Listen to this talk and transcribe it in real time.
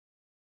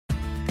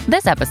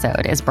This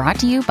episode is brought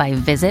to you by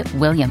Visit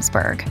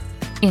Williamsburg.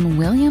 In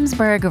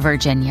Williamsburg,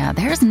 Virginia,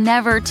 there's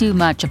never too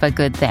much of a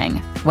good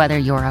thing. Whether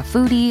you're a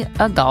foodie,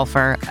 a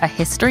golfer, a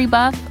history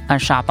buff, a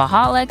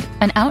shopaholic,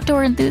 an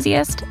outdoor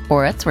enthusiast,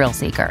 or a thrill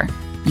seeker,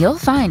 you'll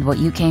find what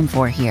you came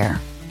for here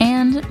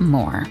and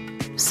more.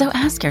 So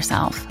ask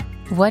yourself,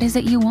 what is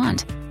it you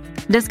want?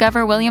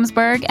 Discover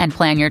Williamsburg and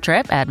plan your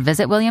trip at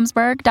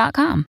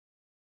visitwilliamsburg.com.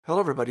 Hello,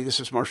 everybody.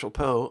 This is Marshall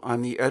Poe.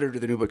 I'm the editor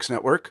of the New Books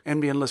Network.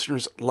 NBN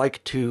listeners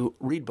like to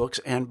read books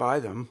and buy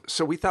them.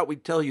 So we thought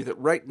we'd tell you that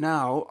right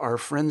now, our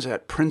friends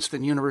at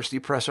Princeton University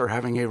Press are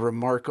having a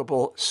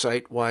remarkable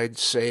site-wide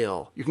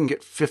sale. You can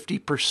get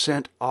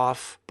 50%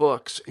 off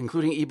books,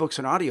 including ebooks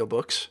and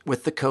audiobooks,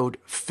 with the code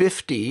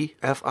 50,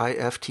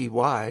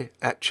 F-I-F-T-Y,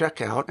 at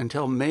checkout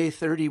until May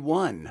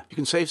 31. You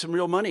can save some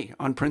real money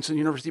on Princeton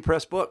University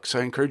Press books.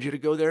 I encourage you to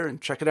go there and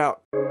check it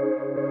out.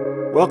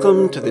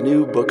 Welcome to the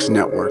New Books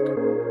Network.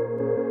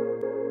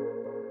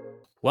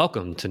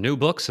 Welcome to New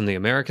Books in the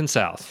American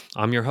South.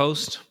 I'm your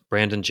host,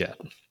 Brandon Jett.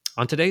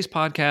 On today's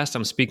podcast,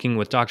 I'm speaking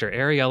with Dr.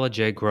 Ariella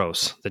J.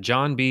 Gross, the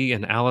John B.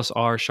 and Alice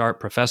R. Sharp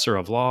Professor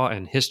of Law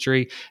and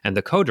History and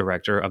the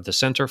co-director of the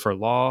Center for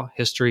Law,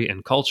 History,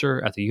 and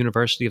Culture at the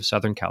University of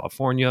Southern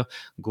California,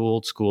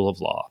 Gould School of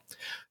Law.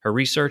 Her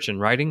research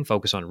and writing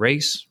focus on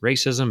race,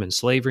 racism, and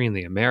slavery in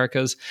the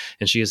Americas,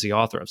 and she is the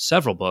author of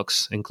several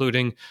books,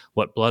 including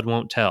What Blood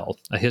Won't Tell,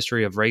 A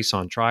History of Race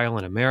on Trial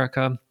in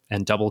America,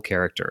 and Double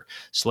Character,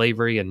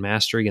 Slavery and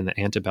Mastery in the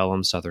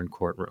Antebellum Southern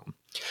Courtroom.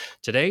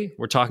 Today,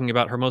 we're talking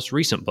about her most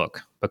recent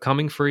book,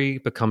 Becoming Free,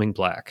 Becoming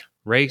Black,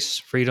 Race,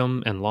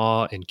 Freedom, and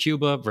Law in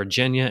Cuba,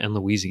 Virginia, and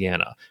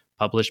Louisiana,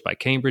 published by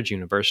Cambridge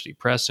University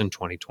Press in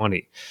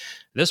 2020.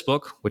 This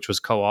book, which was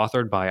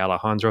co-authored by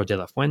Alejandro de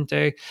la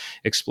Fuente,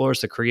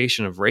 explores the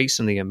creation of race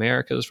in the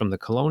Americas from the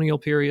colonial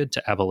period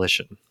to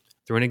abolition.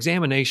 Through an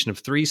examination of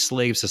three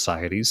slave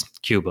societies,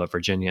 Cuba,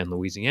 Virginia, and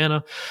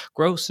Louisiana,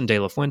 Gross and de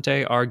la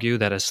Fuente argue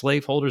that as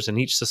slaveholders in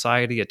each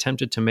society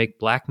attempted to make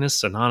blackness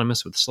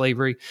synonymous with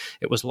slavery,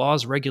 it was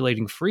laws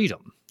regulating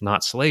freedom,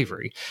 not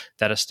slavery,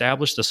 that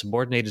established the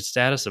subordinated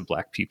status of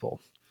black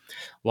people.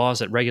 Laws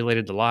that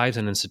regulated the lives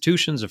and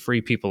institutions of free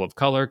people of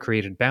color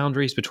created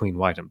boundaries between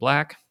white and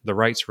black, the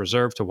rights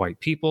reserved to white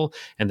people,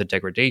 and the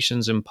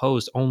degradations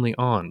imposed only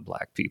on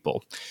black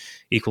people.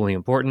 Equally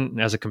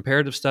important, as a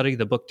comparative study,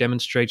 the book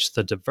demonstrates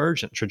the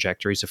divergent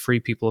trajectories of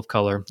free people of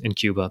color in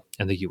Cuba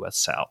and the U.S.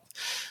 South.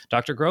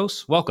 Dr.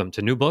 Gross, welcome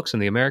to New Books in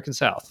the American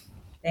South.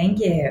 Thank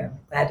you.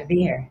 Glad to be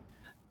here.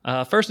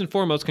 First and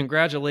foremost,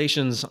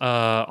 congratulations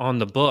on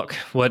the book.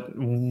 What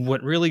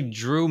really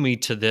drew me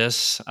to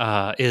this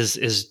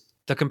is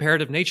the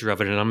comparative nature of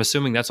it, and I'm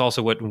assuming that's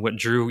also what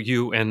drew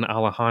you and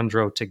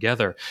Alejandro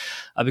together,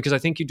 because I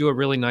think you do a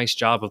really nice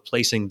job of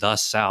placing the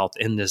South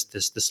in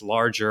this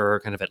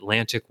larger kind of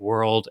Atlantic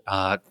world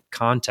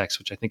context,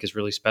 which I think is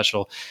really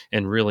special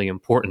and really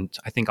important.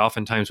 I think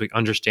oftentimes we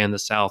understand the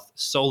South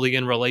solely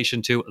in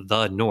relation to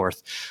the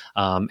North,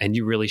 and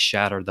you really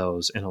shatter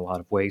those in a lot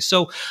of ways.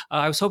 So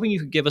I was hoping you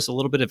could give us a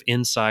little bit of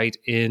insight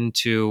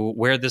into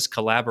where this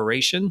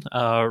collaboration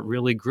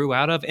really grew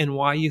out of and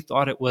why you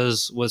thought it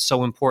was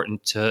so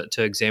important to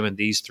examine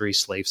these three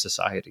slave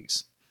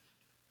societies.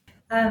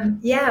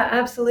 Yeah,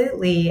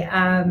 absolutely.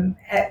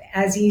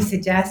 As you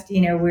suggest,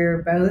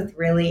 we're both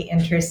really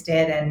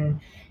interested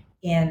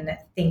in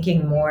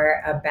thinking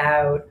more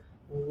about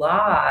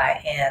law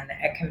in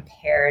a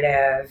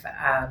comparative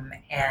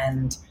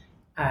and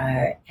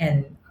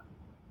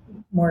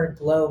more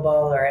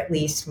global, or at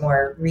least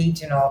more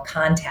regional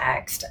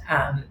context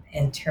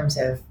in terms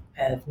of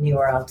New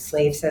World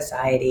slave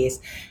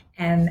societies.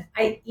 And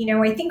I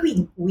think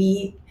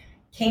we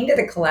came to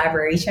the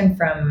collaboration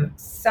from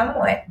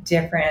somewhat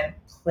different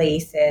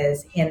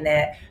places, in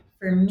that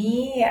for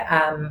me,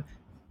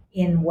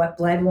 in What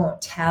Blood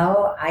Won't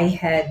Tell, I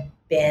had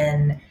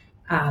been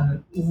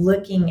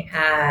looking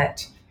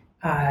at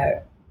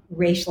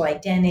racial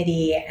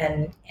identity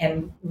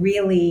and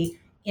really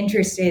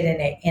interested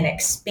in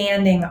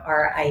expanding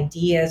our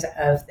ideas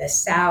of the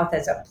South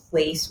as a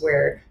place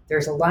where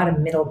there's a lot of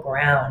middle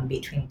ground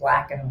between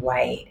black and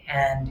white,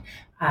 and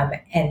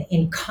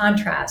in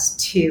contrast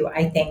to,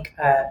 I think,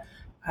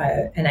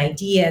 an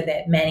idea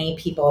that many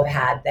people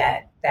have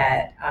had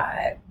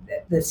that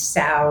the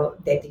South,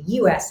 that the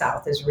U.S.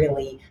 South is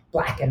really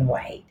black and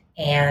white.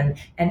 And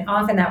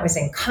often that was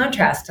in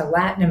contrast to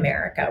Latin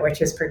America, which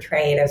was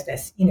portrayed as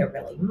this,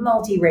 really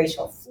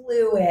multiracial,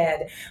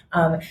 fluid.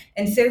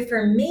 And so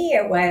for me,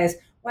 it was,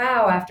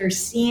 wow, after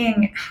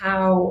seeing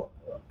how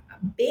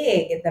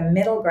big the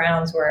middle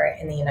grounds were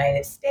in the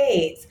United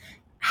States,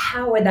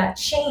 how would that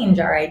change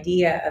our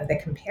idea of the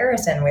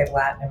comparison with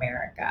Latin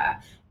America?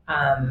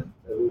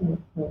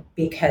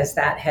 Because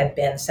that had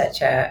been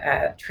such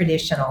a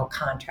traditional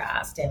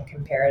contrast in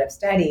comparative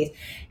studies.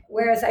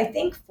 Whereas I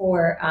think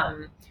for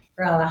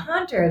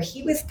Alejandro,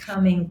 he was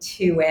coming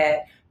to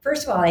it.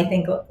 First of all, I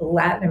think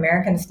Latin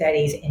American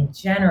studies in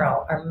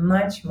general are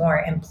much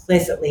more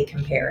implicitly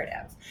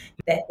comparative.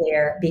 That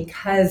they're,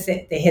 because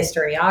the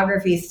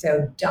historiography is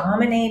so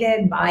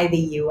dominated by the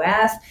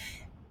U.S.,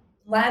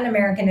 Latin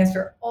Americanists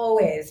are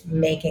always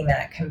making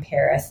that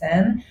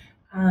comparison.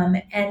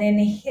 And in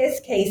his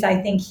case,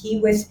 I think he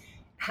was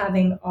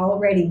having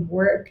already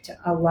worked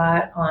a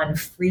lot on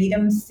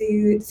freedom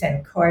suits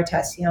and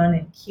coartación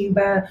in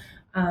Cuba,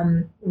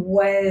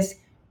 was,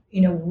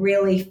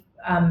 really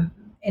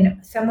in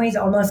some ways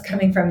almost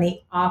coming from the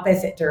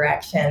opposite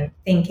direction,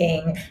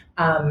 thinking,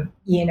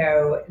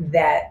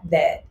 that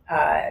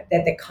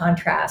the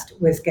contrast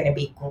was going to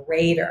be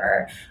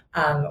greater,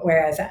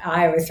 whereas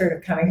I was sort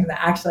of coming from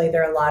actually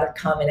there are a lot of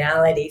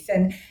commonalities,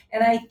 and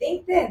I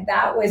think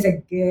that was a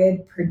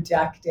good,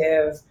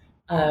 productive.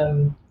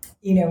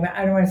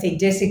 I don't want to say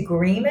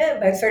disagreement,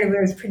 but sort of it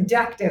was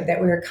productive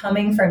that we were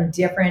coming from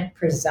different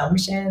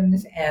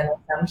presumptions and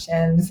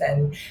assumptions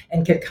and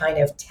could kind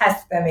of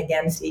test them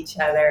against each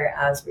other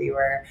as we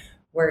were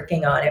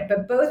working on it.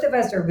 But both of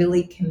us are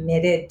really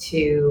committed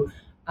to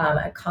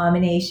a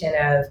combination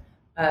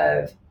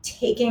of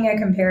taking a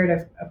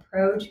comparative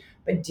approach,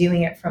 but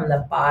doing it from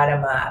the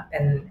bottom up.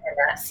 And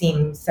that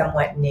seemed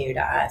somewhat new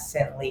to us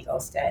in legal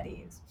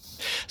studies.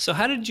 So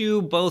how did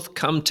you both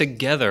come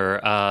together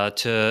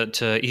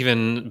to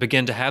even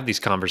begin to have these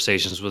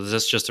conversations? Was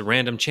this just a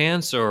random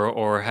chance,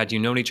 or had you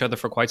known each other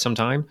for quite some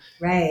time?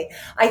 Right.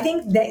 I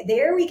think that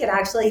there we could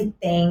actually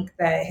thank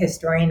the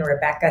historian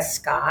Rebecca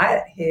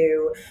Scott,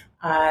 who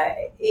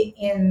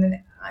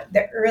in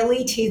the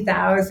early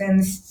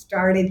 2000s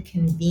started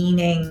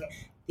convening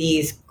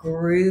these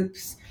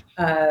groups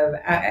of,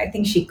 I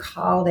think she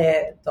called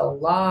it the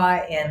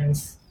Law in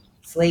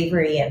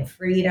Slavery and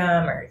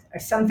Freedom or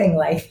something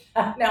like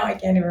that. Now I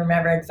can't even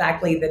remember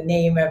exactly the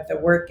name of the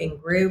working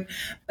group,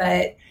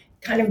 but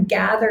kind of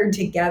gathered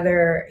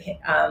together,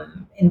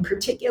 in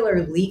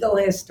particular, legal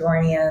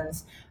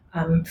historians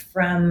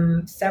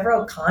from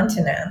several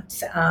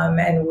continents.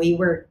 And we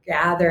were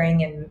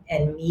gathering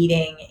and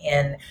meeting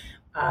in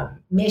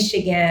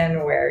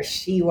Michigan, where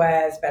she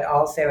was, but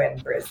also in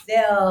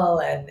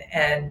Brazil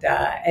and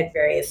at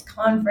various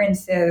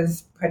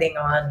conferences, putting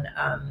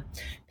on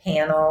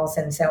panels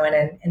and so on.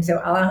 And so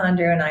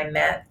Alejandro and I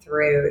met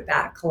through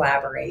that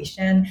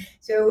collaboration.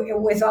 So it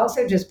was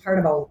also just part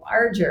of a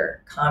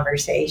larger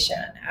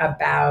conversation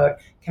about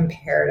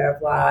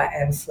comparative law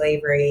and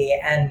slavery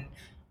and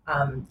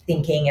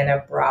thinking in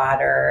a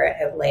broader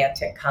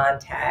Atlantic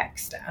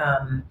context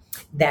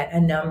that a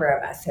number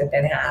of us have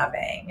been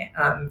having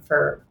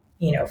for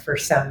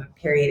some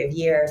period of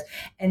years.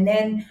 And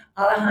then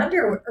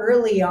Alejandro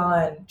early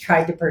on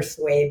tried to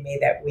persuade me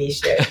that we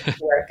should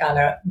work on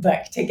a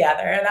book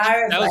together. And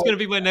that was going to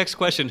be my next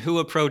question. Who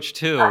approached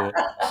who? I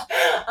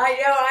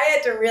know, I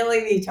had to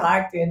really be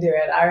talked into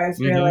it. I was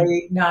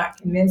really not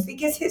convinced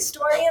because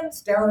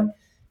historians don't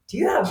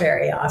do that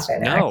very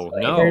often. No.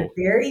 There's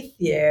very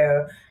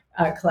few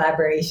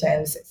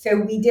collaborations. So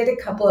we did a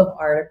couple of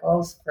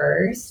articles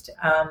first,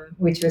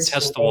 which was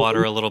test the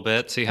water a little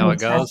bit, see how it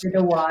goes. Tested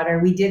the water.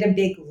 We did a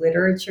big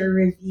literature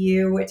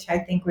review, which I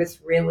think was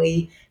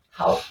really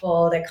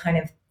helpful to kind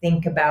of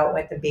think about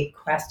what the big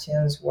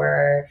questions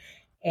were.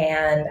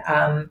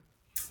 And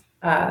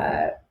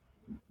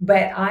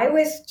but I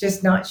was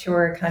just not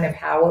sure kind of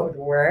how it would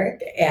work,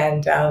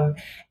 and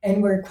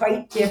we're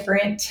quite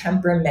different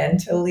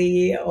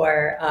temperamentally,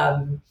 or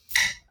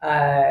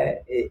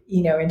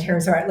in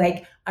terms of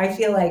like, I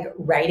feel like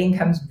writing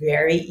comes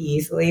very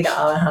easily to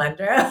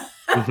Alejandro.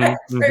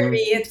 For me,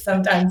 it's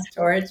sometimes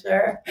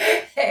torture.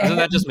 Doesn't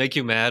that just make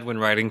you mad when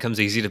writing comes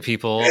easy to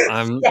people?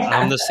 I'm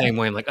the same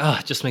way. I'm like,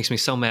 it just makes me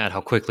so mad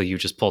how quickly you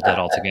just pulled that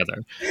all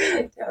together.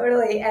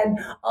 Totally. And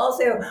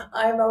also,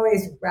 I'm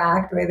always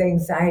racked with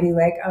anxiety,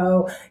 like,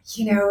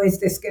 is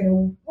this going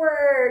to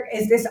work?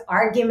 Is this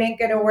argument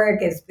going to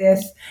work? Is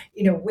this,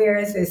 where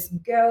is this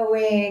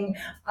going?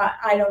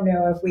 I don't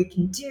know if we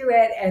can do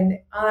it. And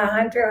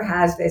Alejandro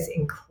has this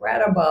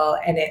incredible,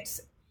 and it's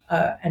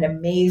an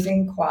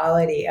amazing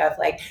quality of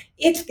like,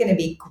 it's going to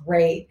be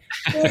great.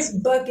 This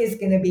book is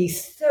going to be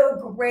so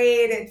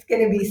great. It's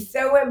going to be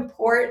so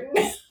important.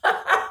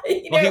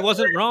 Well, he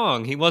wasn't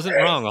wrong. I'll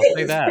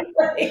say that.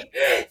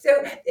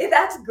 So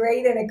that's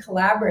great in a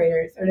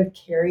collaborator. It sort of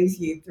carries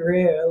you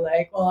through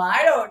like, well,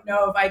 I don't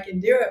know if I can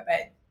do it,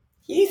 but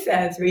he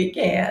says we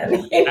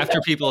can.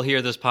 After people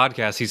hear this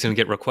podcast, he's going to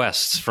get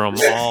requests from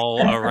all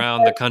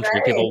around the country,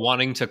 right. People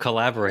wanting to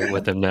collaborate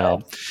with him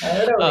now.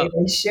 Totally,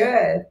 they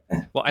should.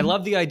 Well, I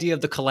love the idea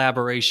of the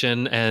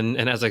collaboration. And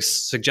as I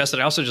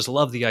suggested, I also just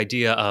love the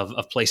idea of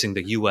placing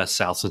the U.S.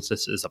 South, since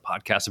this is a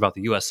podcast about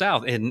the U.S.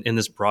 South, in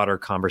this broader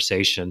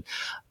conversation.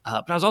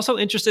 But I was also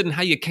interested in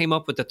how you came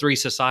up with the three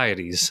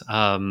societies.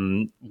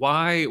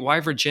 Why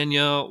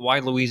Virginia, why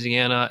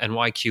Louisiana, and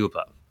why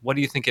Cuba? What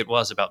do you think it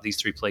was about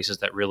these three places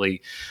that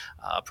really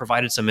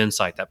provided some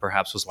insight that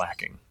perhaps was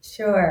lacking?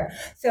 Sure.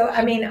 So,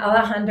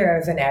 Alejandro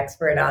is an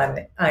expert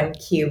on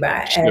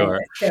Cuba. Sure.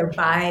 And so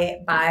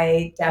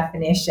by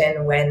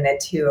definition, when the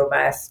two of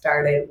us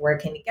started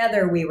working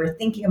together, we were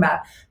thinking about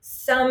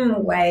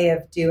some way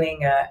of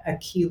doing a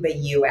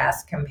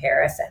Cuba-U.S.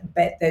 comparison.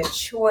 But the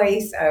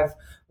choice of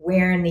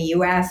where in the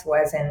U.S.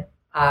 wasn't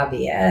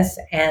obvious.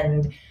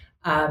 And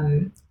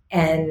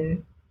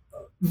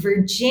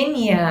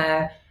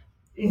Virginia,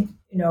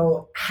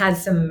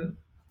 has some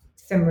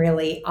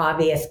really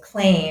obvious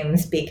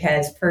claims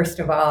because, first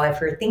of all, if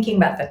we're thinking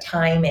about the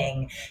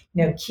timing,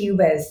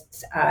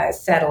 Cuba's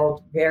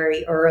settled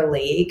very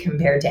early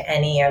compared to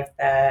any of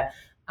the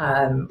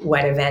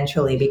what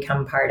eventually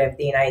become part of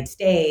the United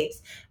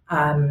States,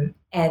 and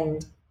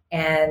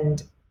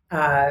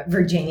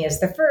Virginia is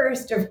the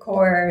first, of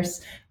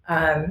course,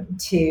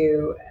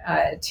 to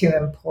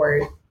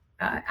import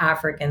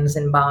Africans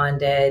in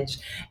bondage,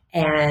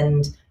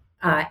 and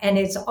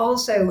it's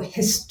also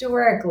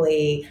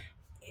historically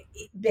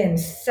been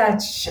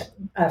such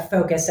a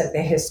focus of the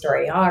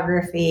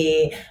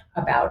historiography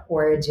about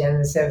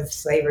origins of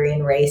slavery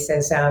and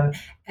racism,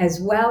 as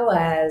well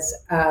as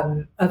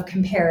of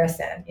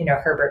comparison.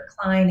 Herbert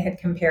Klein had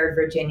compared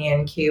Virginia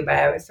and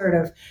Cuba. It was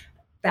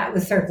that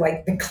was sort of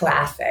like the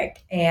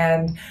classic,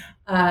 and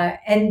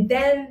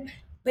then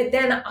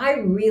I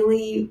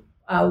really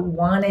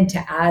wanted to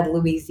add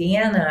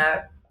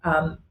Louisiana,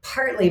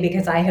 partly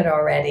because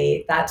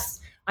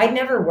I'd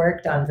never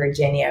worked on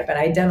Virginia, but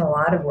I'd done a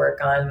lot of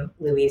work on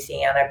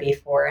Louisiana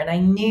before, and I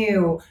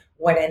knew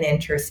what an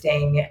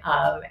interesting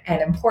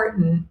and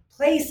important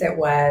place it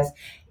was.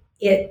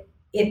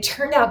 It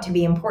turned out to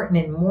be important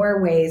in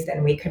more ways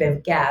than we could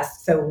have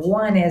guessed. So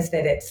one is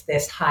that it's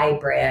this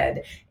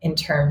hybrid in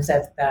terms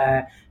of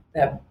the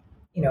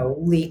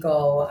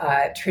legal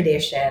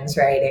traditions,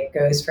 right? It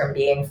goes from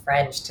being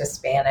French to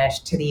Spanish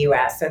to the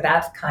U.S. So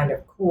that's kind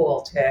of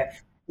cool to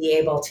be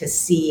able to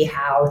see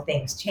how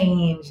things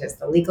change as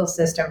the legal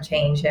system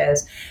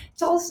changes.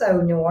 It's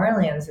also, New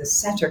Orleans is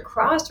such a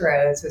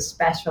crossroads,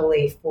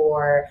 especially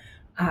for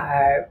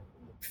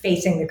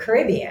facing the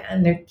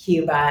Caribbean,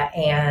 Cuba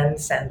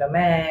and Saint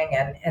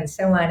Domingue and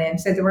so on.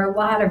 And so there were a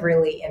lot of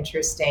really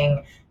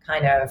interesting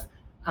kind of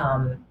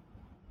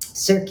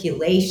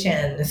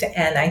circulations.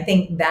 And I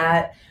think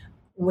that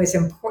was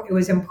important. It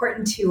was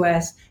important to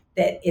us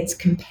that it's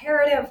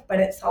comparative,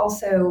 but it's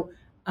also,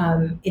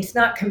 it's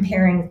not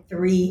comparing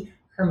three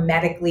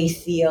hermetically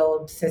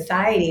sealed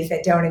societies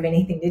that don't have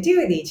anything to do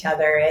with each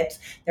other.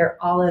 There are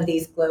all of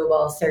these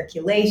global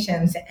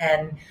circulations,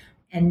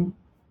 and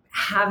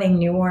having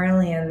New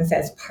Orleans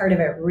as part of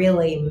it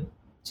really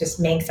just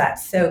makes that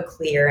so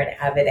clear and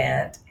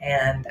evident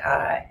and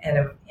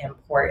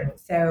important.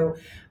 So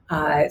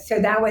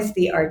that was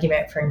the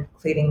argument for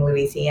including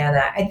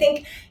Louisiana. I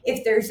think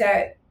if there's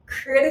a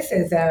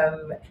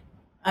criticism,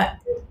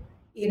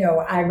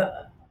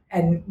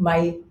 and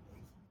my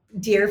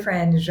dear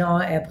friend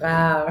Jean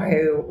Ebrard,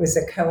 who was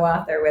a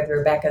co-author with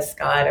Rebecca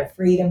Scott of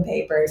Freedom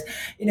Papers,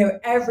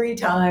 every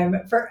time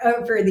for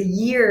the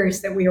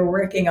years that we were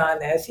working on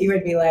this, he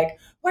would be like,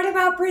 "What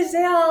about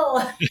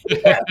Brazil?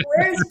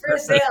 Where's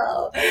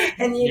Brazil?"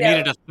 And you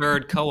needed a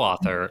third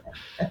co-author.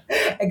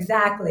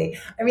 Exactly.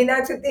 I mean,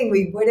 that's the thing.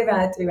 We would have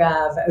had to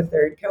have a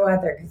third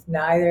co-author because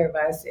neither of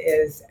us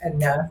is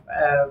enough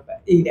of,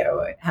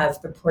 has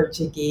the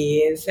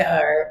Portuguese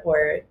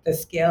or the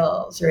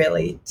skills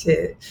really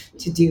to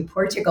do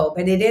Portugal.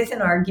 But it is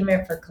an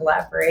argument for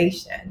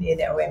collaboration,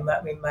 and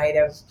what we might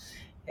have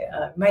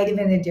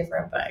been a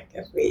different book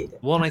if we.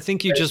 Well, and I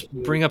think you just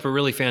bring up a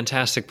really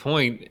fantastic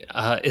point,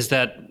 is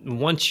that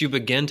once you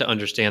begin to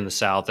understand the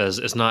South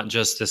as not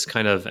just this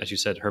kind of, as you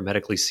said,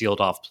 hermetically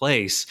sealed off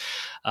place,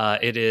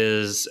 it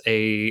is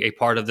a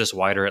part of this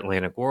wider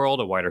Atlantic world,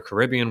 a wider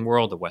Caribbean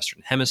world, the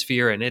Western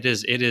Hemisphere, and it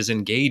is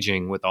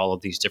engaging with all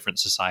of these different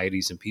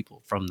societies and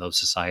people from those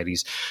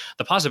societies.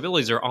 The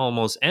possibilities are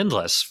almost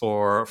endless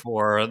for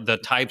the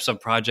types of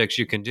projects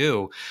you can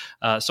do.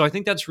 So I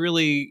think that's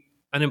really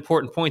an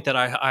important point that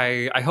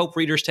I hope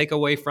readers take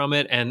away from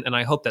it, and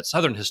I hope that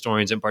Southern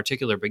historians in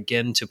particular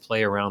begin to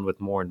play around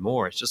with more and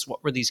more. It's just,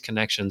 what were these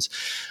connections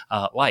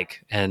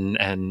like, and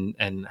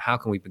how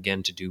can we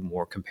begin to do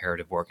more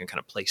comparative work and kind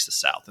of place the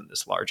South in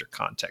this larger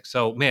context?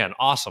 So, man,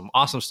 awesome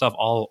stuff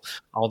all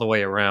the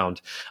way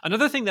around.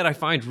 Another thing that I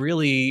find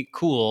really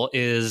cool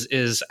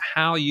is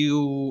how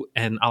you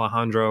and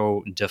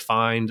Alejandro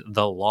defined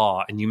the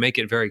law, and you make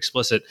it very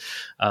explicit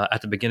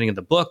at the beginning of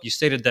the book. You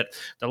stated that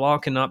the law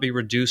cannot be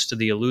reduced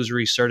to the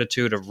illusory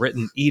certitude of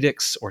written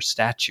edicts or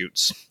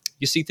statutes.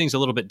 You see things a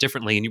little bit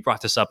differently, and you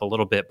brought this up a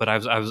little bit, but I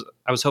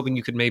was hoping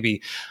you could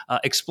maybe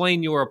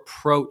explain your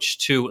approach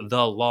to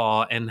the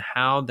law and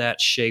how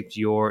that shaped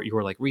your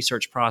like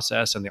research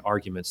process and the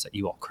arguments that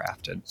you all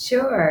crafted.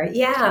 Sure.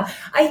 Yeah.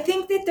 I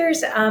think that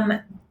there's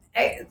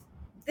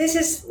this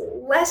is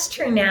less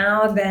true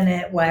now than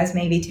it was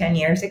maybe 10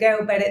 years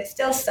ago, but it's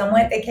still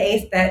somewhat the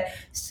case that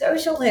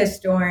social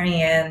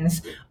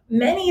historians,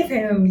 many of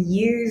whom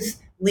use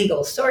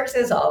legal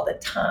sources all the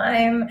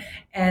time,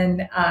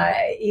 and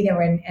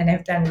and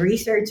have done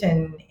research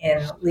in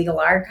legal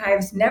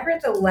archives,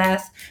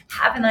 nevertheless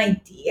have an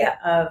idea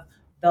of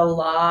the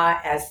law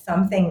as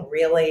something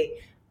really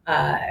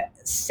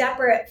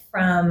separate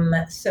from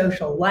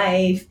social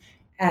life,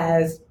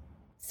 as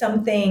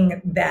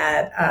something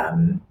that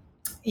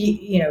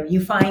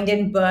you find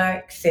in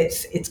books.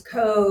 It's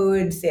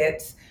codes,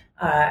 it's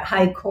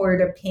high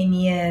court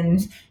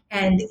opinions,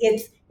 and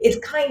it's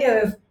kind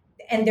of,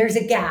 and there's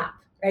a gap.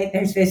 right?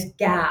 There's this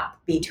gap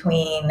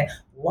between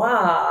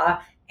law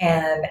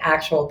and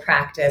actual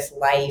practice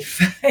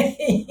life,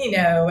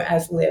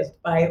 as lived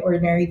by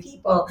ordinary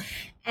people.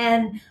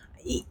 And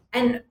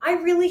I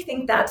really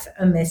think that's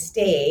a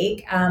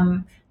mistake,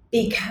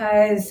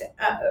 because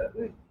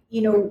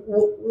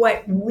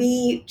what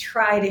we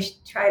try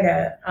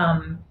to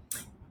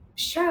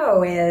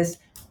show is,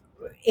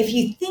 if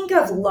you think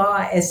of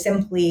law as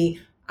simply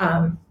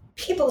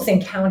people's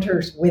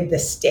encounters with the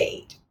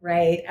state,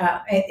 right?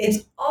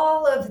 It's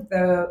all of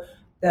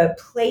the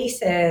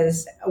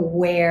places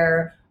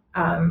where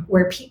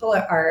people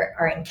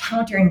are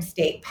encountering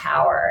state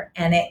power,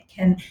 and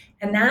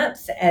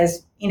that's,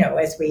 as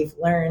we've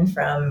learned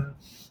from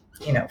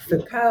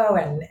Foucault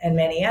and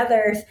many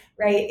others,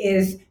 right,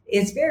 is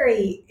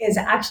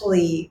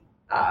actually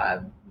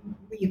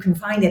you can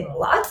find it in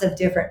lots of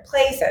different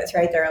places,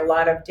 right? There are a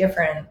lot of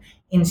different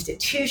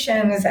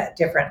institutions at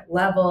different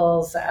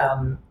levels,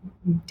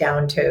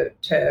 down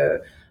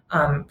to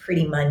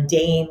pretty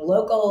mundane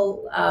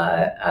local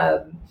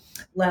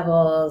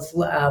levels,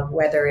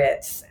 whether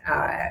it's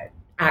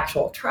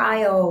actual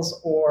trials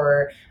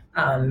or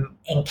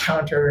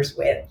encounters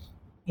with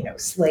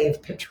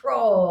slave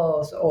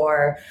patrols,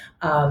 or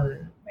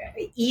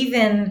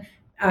even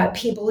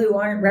people who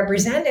aren't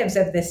representatives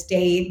of the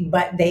state,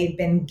 but they've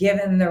been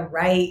given the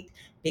right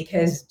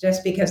because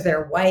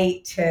they're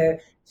white to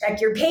check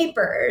your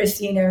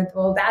papers,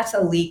 well, that's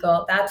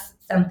illegal. That's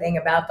something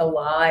about the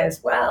law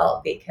as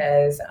well,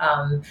 because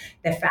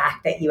the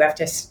fact that you have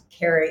to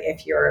carry,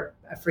 if you're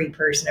a free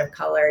person of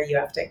color, you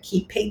have to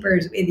keep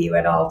papers with you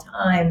at all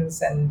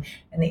times, and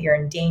that you're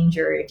in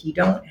danger if you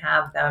don't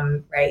have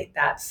them, right?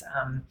 That's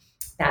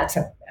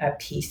a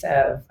piece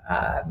of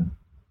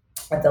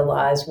the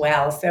law as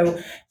well. So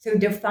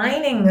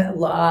defining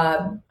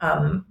law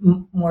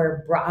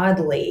more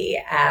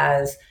broadly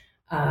as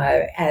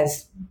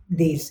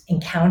these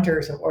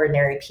encounters of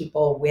ordinary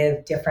people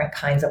with different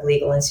kinds of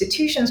legal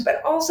institutions,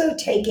 but also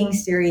taking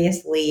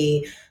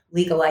seriously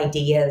legal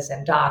ideas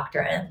and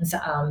doctrines,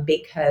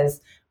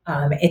 because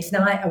it's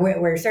not,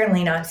 we're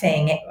certainly not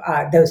saying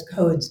those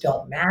codes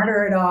don't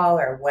matter at all,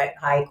 or what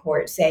high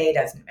courts say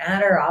doesn't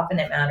matter. Often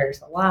it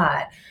matters a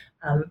lot,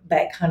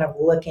 but kind of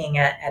looking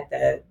at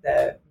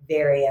the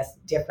various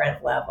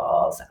different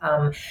levels.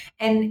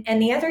 And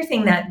the other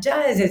thing that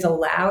does is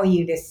allow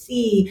you to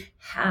see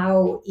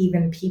how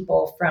even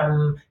people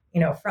from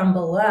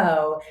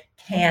below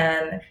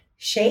can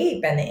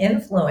shape and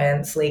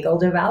influence legal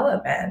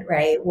development,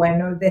 right?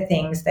 One of the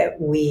things that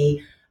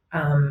we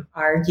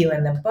argue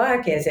in the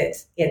book is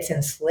it's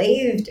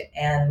enslaved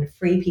and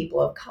free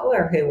people of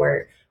color who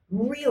were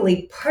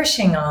really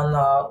pushing on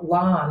the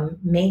law,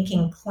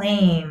 making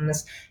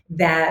claims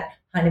that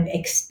kind of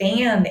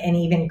expand and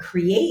even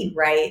create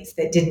rights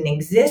that didn't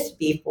exist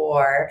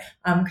before,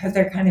 because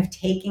they're kind of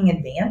taking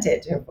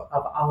advantage of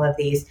all of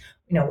these.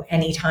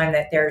 Anytime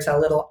that there's a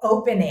little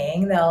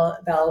opening,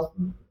 they'll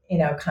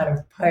kind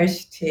of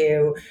push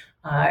to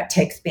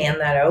expand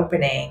that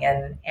opening,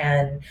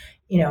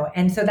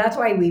 and so that's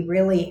why we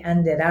really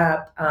ended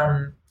up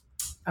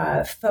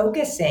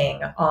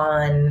focusing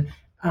on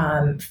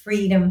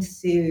freedom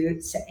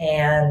suits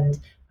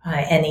and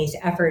these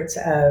efforts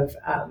of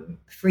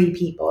free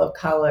people of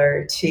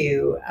color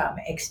to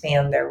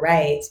expand their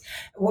rights.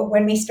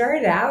 When we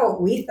started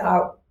out, we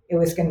thought it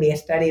was going to be a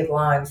study of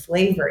law and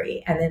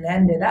slavery, and it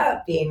ended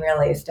up being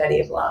really a study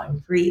of law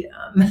and freedom.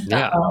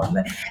 Yeah.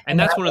 And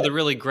that's one of the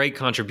really great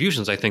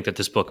contributions I think that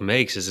this book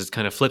makes, is it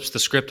kind of flips the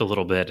script a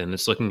little bit, and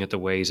it's looking at the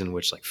ways in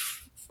which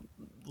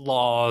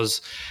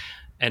laws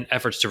and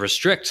efforts to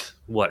restrict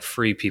what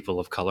free people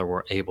of color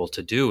were able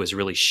to do is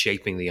really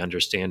shaping the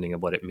understanding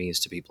of what it means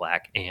to be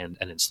Black and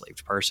an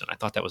enslaved person. I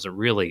thought that was a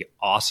really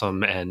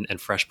awesome and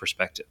fresh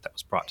perspective that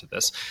was brought to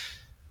this.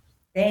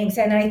 Thanks.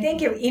 And I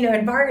think,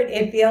 in part,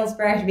 it feels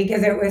fresh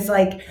because it was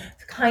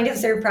kind of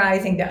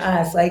surprising to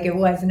us. It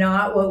was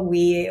not what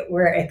we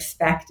were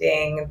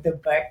expecting the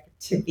book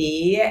to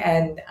be.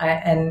 And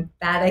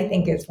that, I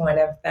think, is one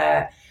of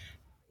the,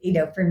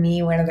 for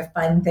me, one of the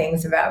fun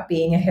things about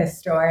being a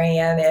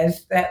historian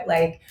is that,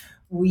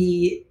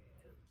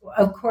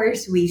 of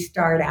course, we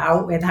start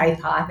out with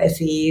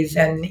hypotheses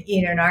and,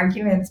 and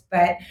arguments,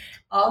 but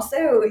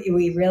also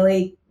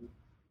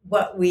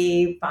what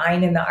we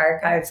find in the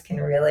archives can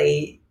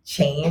really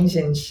change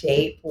and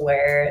shape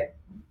where,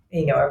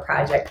 a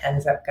project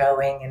ends up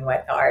going and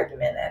what the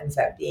argument ends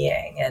up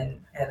being. And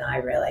I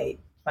really,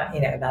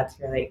 that's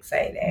really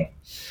exciting.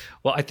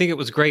 Well, I think it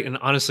was great. And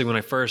honestly, when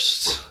I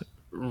first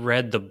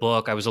read the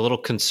book, I was a little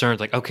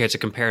concerned, okay, it's a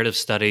comparative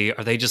study.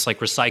 Are they just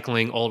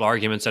recycling old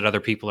arguments that other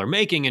people are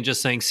making and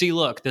just saying, see,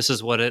 look, this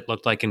is what it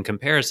looked like in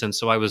comparison?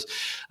 So I was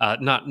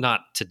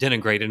not to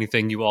denigrate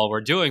anything you all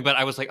were doing, but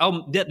I was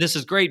this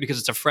is great because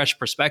it's a fresh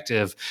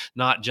perspective,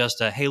 not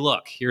just hey,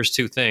 look, here's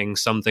two things.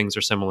 Some things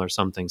are similar,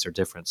 some things are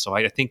different. So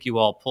I think you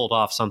all pulled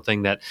off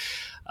something that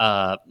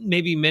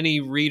maybe many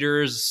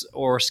readers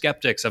or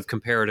skeptics of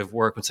comparative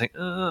work would say,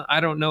 I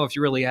don't know if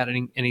you're really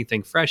adding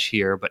anything fresh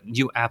here, but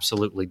you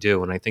absolutely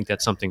do. And I think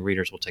that's something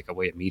readers will take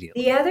away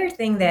immediately. The other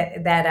thing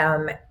that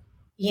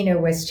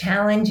was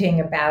challenging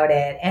about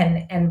it,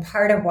 and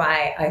part of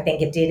why I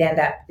think it did end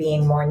up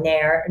being more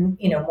narrow,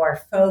 more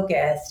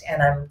focused,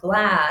 and I'm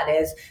glad,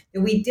 is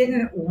that we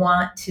didn't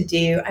want to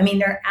do. I mean,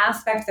 there are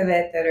aspects of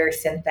it that are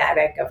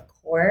synthetic, of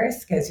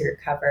course, because you're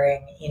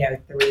covering,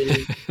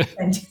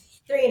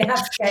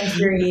 3.5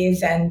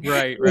 centuries and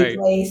right.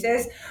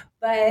 places,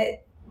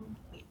 but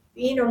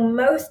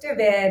most of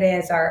it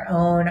is our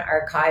own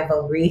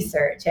archival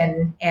research,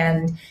 and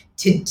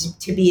to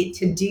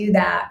do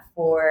that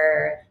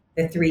for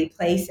the 3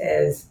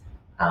 places,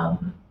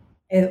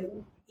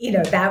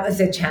 that was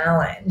a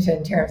challenge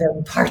in terms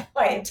of part of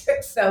why it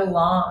took so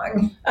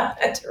long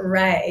to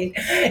write.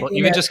 Well,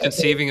 even just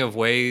conceiving of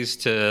ways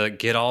to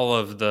get all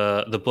of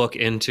the book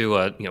into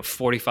a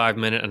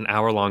 45-minute, an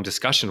hour-long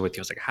discussion with you,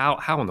 I was like,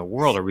 how in the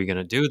world are we going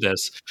to do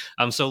this?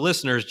 So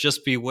listeners,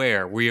 just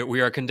beware.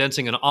 We are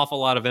condensing an awful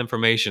lot of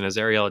information, as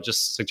Ariella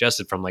just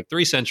suggested, from like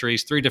 3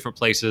 centuries, 3 different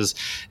places,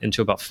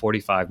 into about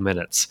 45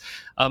 minutes.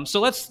 So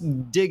let's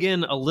dig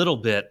in a little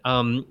bit.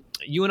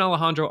 You and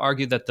Alejandro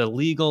argued that the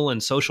legal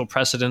and social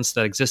precedents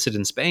that existed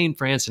in Spain,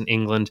 France, and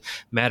England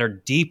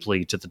mattered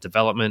deeply to the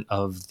development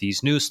of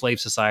these new slave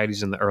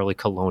societies in the early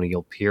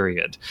colonial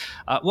period.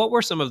 What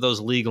were some of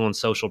those legal and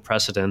social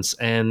precedents,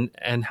 and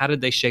how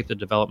did they shape the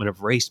development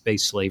of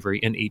race-based slavery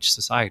in each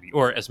society,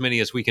 or as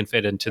many as we can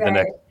fit into the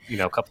next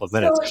couple of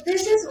minutes? So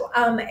this is,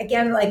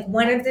 again, like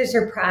one of the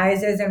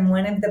surprises and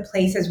one of the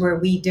places where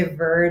we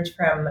diverge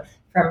from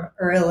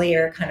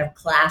earlier kind of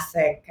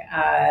classic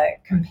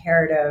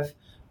comparative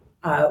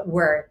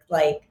work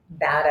like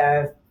that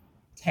of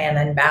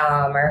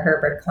Tannenbaum or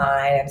Herbert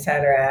Klein, et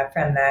cetera,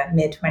 from the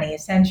mid-20th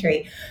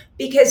century,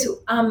 because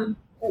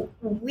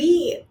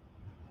we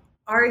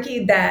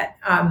argued that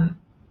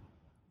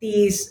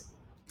these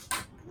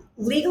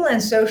legal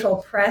and social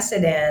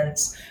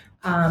precedents,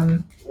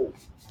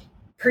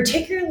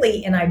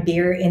 particularly in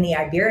the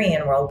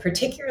Iberian world,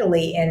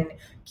 particularly in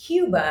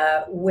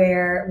Cuba,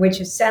 which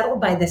is settled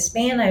by the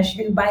Spanish,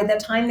 who by the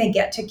time they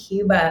get to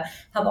Cuba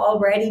have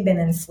already been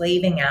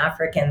enslaving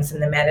Africans in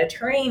the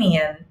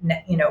Mediterranean,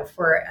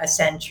 for a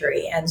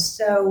century. And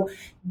so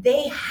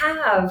they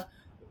have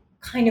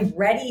kind of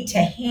ready to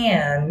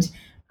hand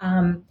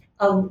a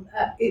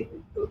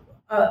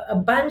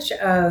bunch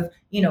of,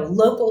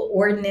 local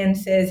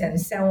ordinances and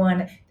so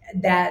on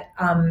that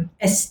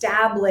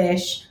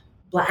establish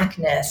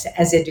Blackness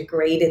as a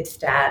degraded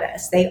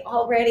status. They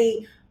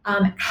already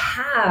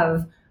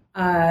have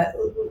that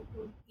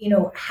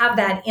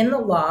in the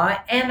law,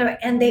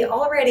 and they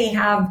already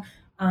have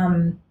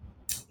a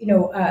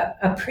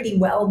pretty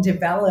well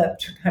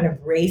developed kind of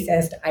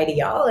racist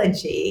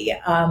ideology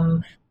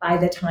by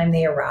the time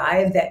they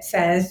arrive that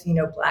says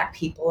Black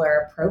people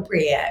are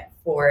appropriate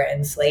for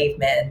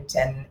enslavement,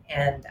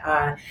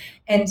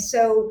 and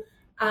so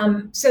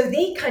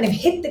they kind of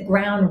hit the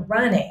ground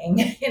running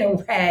in a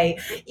way,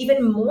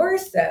 even more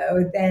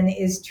so than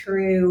is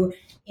true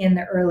in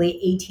the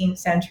early 18th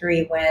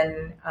century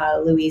when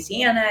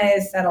Louisiana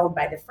is settled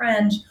by the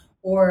French,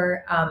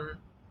 or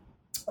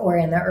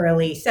in the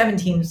early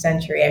 17th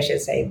century, I should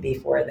say,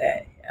 before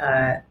the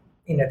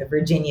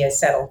Virginia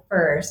settled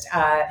first,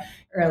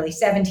 early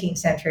 17th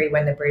century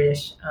when the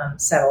British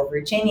settled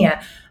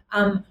Virginia.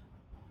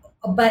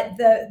 But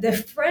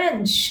the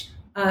French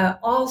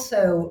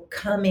also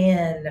come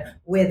in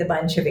with a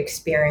bunch of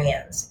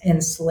experience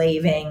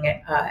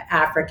enslaving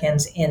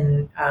Africans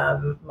in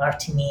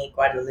Martinique,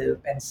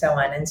 Guadeloupe, and so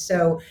on. And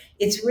so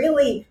it's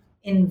really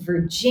in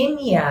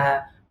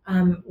Virginia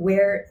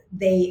where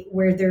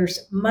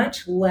there's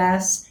much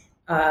less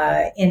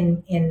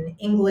in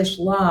English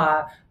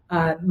law,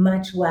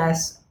 much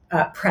less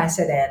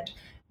precedent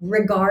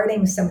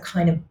regarding some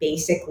kind of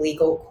basic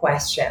legal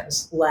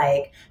questions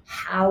like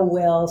how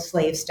will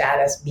slave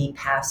status be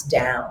passed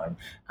down?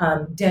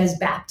 Does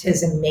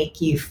baptism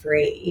make you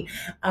free?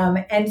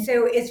 And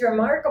so it's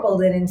remarkable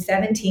that in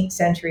 17th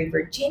century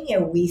Virginia,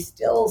 we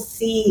still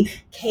see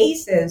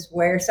cases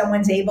where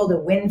someone's able to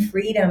win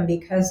freedom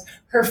because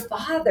her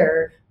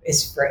father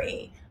is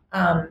free.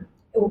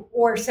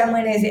 Or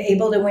someone is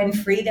able to win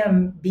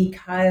freedom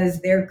because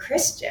they're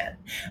Christian.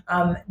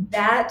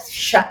 That's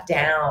shut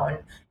down,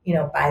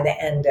 by the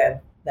end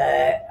of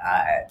the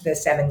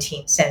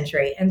 17th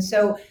century. And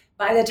so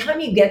by the time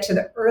you get to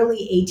the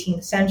early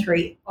 18th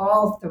century,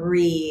 all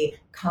 3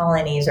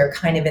 colonies are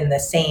kind of in the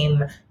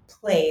same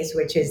place,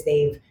 which is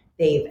they've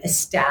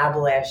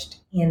established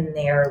in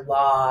their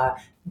law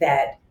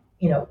that,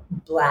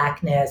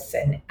 Blackness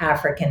and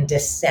African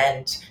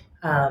descent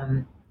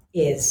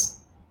is,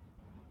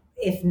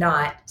 if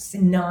not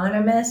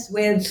synonymous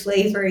with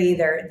slavery,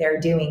 they're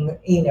doing,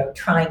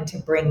 trying to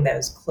bring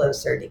those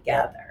closer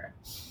together.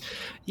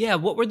 Yeah,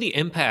 what were the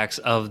impacts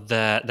of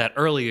that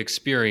early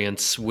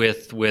experience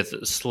with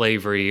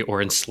slavery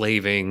or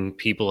enslaving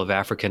people of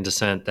African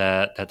descent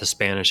that the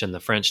Spanish and the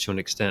French to an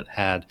extent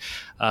had?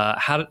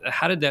 How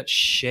did that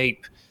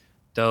shape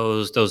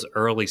those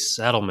early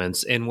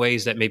settlements in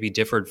ways that maybe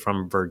differed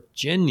from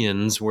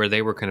Virginians, where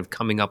they were kind of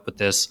coming up with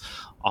this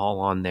all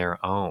on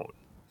their own?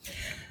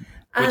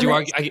 Would you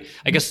argue?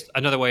 I guess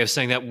another way of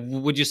saying that,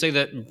 would you say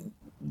that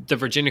the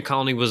Virginia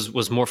colony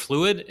was more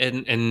fluid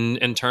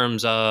in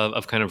terms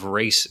of kind of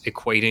race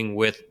equating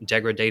with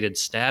degraded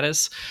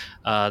status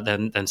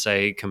than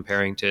say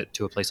comparing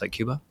to a place like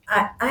Cuba?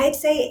 I'd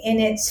say in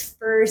its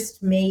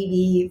first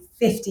maybe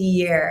 50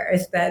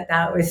 years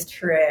that was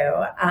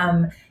true,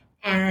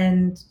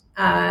 and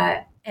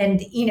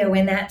and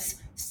that's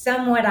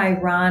somewhat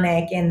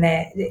ironic in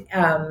that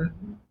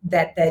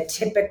that the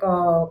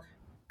typical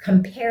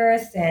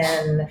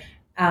comparison.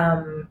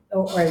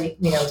 Or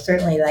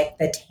certainly like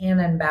the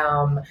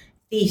Tannenbaum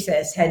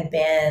thesis had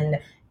been,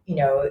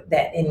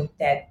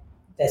 that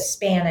the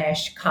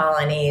Spanish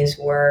colonies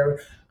were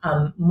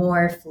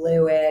more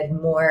fluid,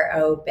 more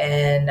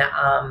open,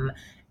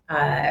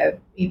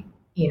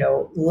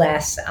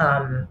 less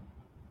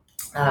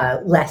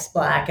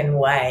black and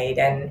white,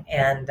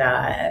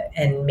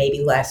 and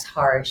maybe less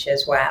harsh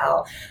as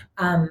well.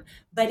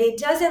 But it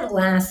doesn't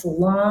last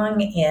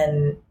long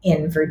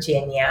in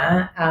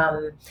Virginia.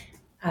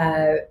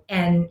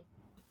 And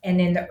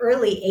in the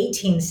early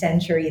 18th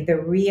century, the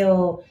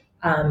real,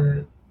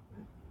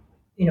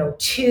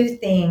 two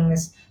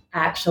things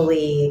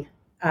actually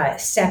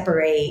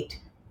separate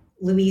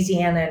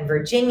Louisiana and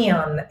Virginia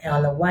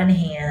on the one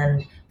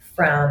hand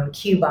from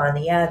Cuba on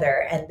the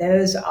other, and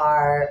those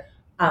are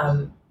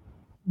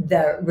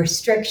the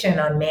restriction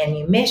on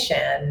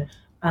manumission,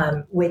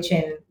 which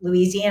in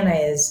Louisiana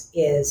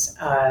is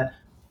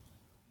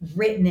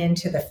written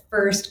into the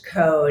first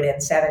code in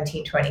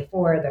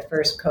 1724, the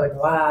first Code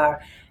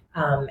Noir.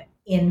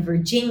 In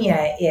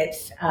Virginia,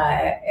 it's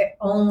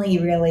only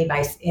really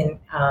late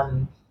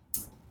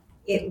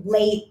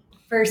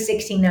first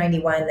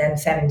 1691, then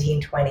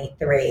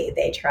 1723,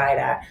 they try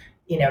to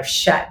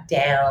shut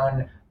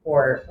down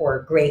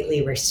or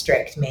greatly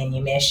restrict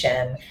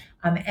manumission.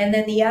 And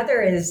then the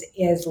other is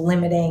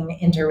limiting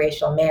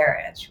interracial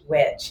marriage,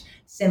 which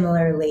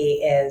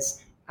similarly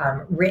is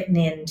written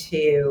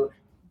into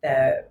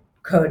the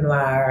Code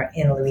Noir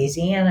in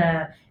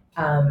Louisiana,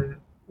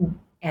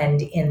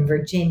 and in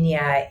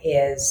Virginia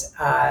is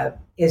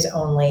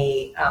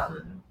only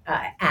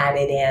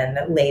added in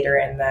later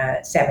in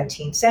the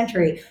 17th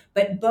century.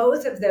 But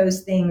both of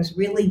those things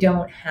really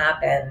don't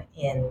happen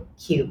in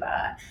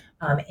Cuba,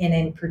 and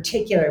in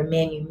particular,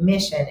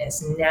 manumission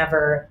is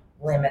never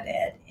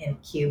limited in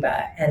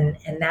Cuba, and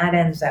that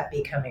ends up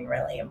becoming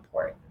really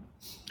important.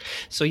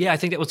 So yeah, I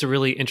think that was a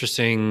really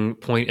interesting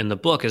point in the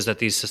book, is that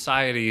these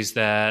societies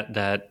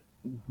that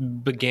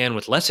began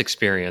with less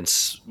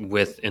experience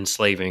with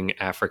enslaving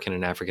African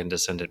and African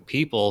descendant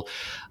people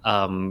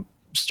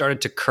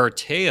started to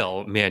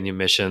curtail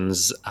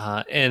manumissions,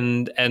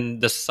 and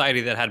the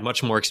society that had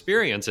much more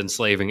experience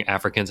enslaving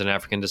Africans and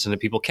African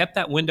descendant people kept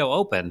that window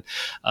open,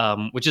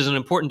 which is an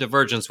important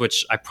divergence,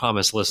 which I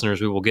promise listeners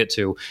we will get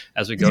to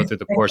as we go through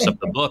the course of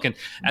the book. And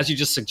as you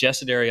just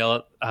suggested,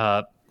 Ariella,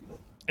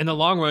 in the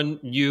long run,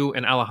 you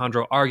and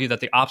Alejandro argue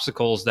that the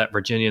obstacles that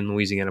Virginia and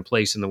Louisiana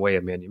place in the way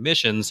of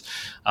manumissions,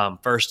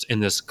 first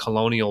in this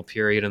colonial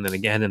period and then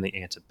again in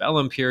the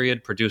antebellum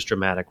period, produced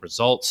dramatic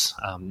results.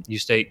 You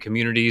state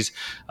communities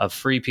of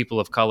free people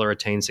of color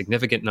attained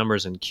significant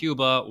numbers in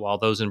Cuba, while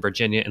those in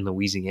Virginia and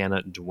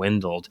Louisiana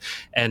dwindled.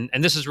 And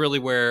this is really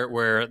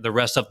where the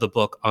rest of the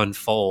book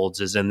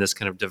unfolds, is in this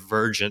kind of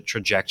divergent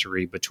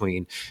trajectory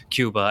between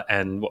Cuba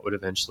and what would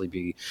eventually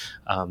be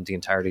the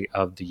entirety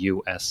of the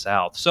U.S.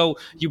 South. So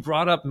you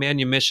brought up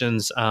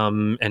manumissions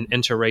and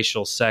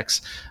interracial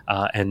sex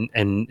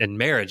and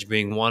marriage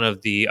being one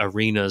of the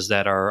arenas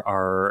that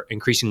are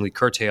increasingly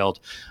curtailed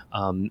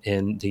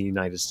in the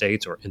United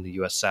States or in the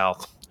U.S.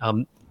 South.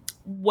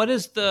 What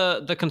is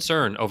the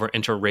concern over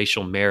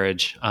interracial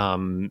marriage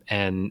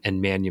and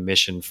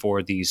manumission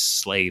for these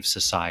slave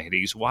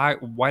societies? Why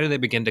do they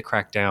begin to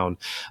crack down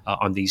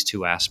on these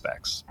two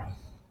aspects?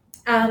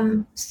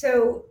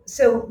 So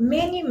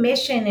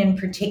manumission in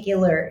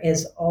particular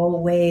is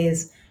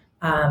always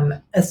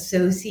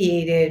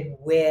associated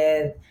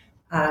with,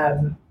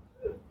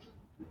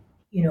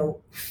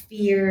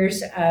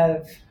 fears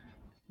of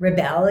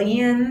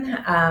rebellion.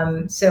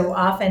 So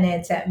often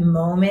it's at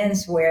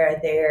moments where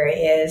there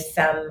is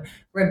some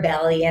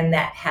rebellion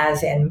that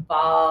has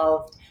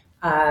involved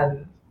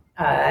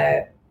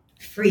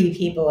free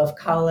people of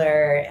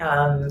color,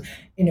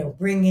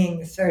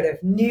 bringing sort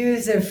of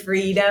news of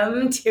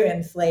freedom to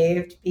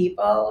enslaved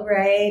people,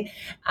 right?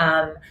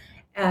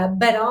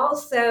 But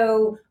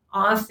also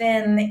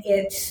often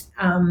it's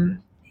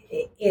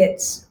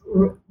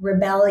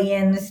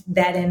rebellions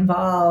that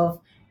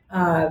involve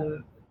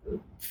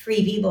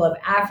free people of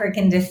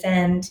African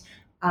descent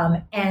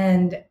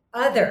and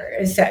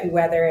others,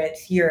 whether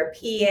it's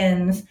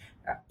Europeans,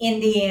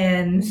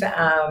 Indians,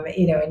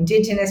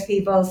 indigenous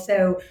people.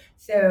 So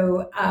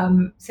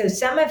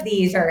some of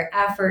these are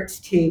efforts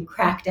to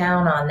crack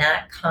down on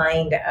that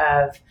kind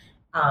of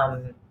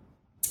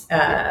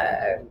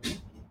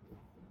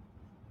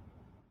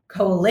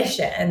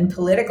coalition,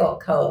 political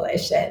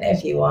coalition,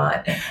 if you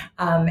want,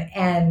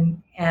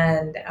 and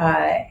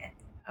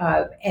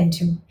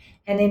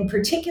in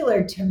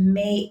particular to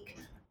make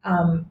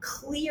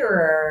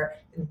clearer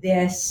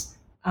this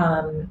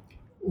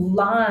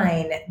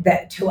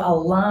to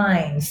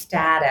align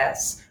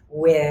status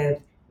with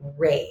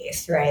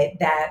race, right?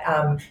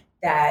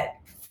 That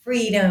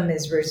freedom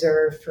is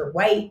reserved for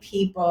white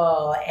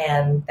people,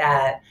 and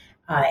that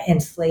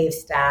enslaved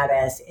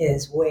status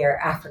is where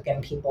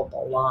African people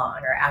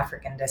belong, or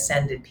African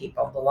descended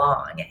people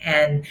belong,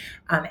 and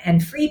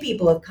free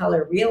people of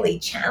color really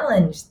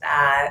challenge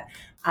that.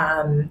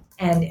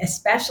 And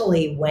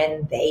especially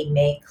when they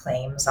make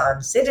claims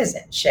on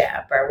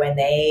citizenship, or when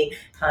they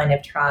kind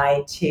of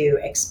try to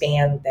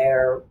expand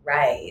their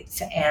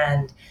rights.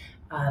 And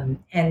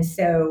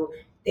so,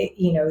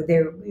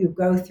 you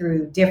go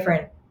through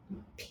different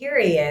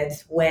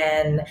periods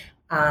when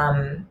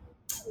that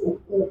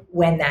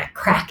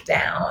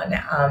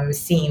crackdown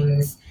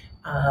seems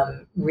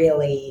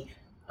really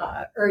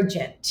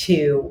urgent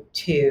to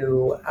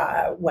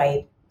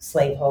white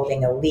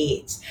slaveholding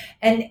elites.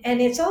 And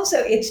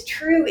it's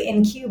true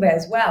in Cuba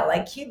as well.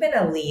 Like, Cuban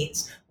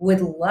elites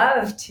would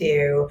love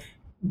to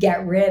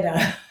get rid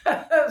of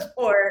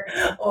or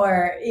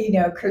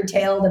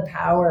curtail the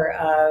power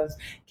of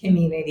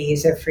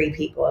communities of free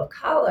people of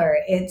color.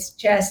 It's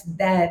just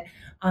that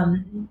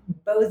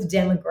both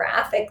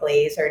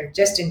demographically, sort of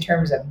just in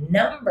terms of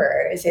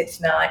numbers,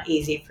 it's not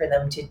easy for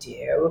them to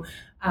do.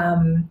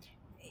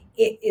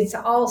 It's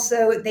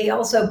also, they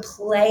also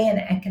play an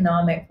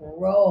economic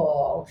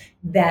role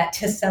that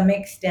to some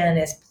extent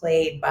is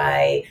played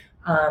by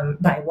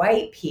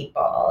white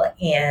people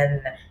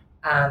in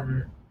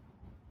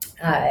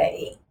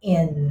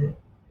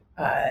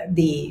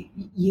the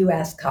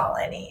U.S.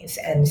 colonies,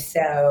 and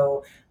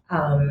so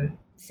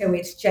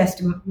it's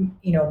just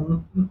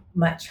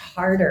much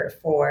harder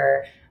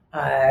for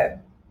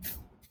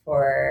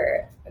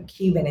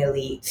Cuban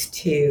elites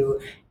to,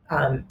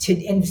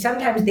 and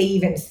sometimes they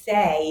even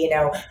say,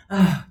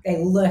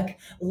 they look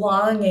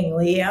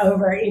longingly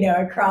over,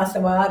 across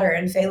the water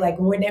and say, like,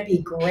 wouldn't it be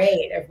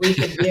great if we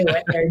could do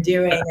what they're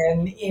doing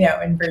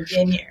in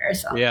Virginia or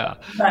something? Yeah.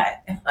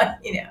 But,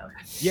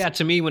 Yeah,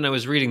 to me, when I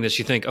was reading this,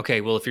 you think, okay,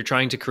 well, if you're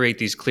trying to create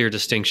these clear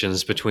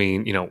distinctions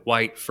between,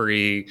 white,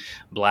 free,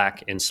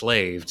 black,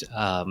 enslaved,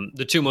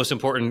 the two most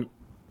important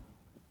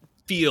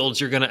fields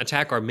you're going to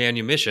attack are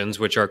manumissions,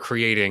 which are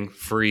creating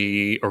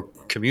free or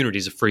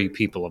communities of free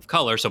people of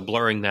color. So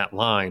blurring that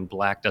line,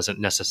 black doesn't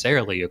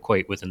necessarily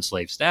equate with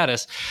enslaved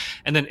status.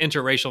 And then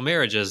interracial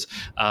marriages,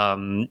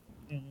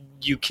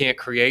 you can't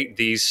create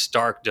these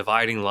stark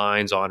dividing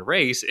lines on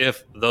race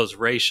if those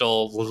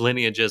racial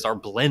lineages are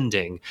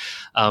blending.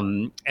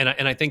 And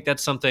I think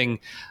that's something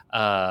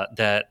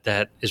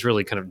that is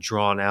really kind of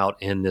drawn out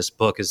in this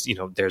book is,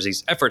 there's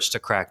these efforts to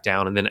crack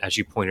down. And then, as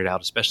you pointed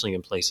out, especially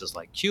in places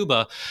like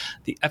Cuba,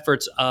 the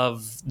efforts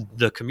of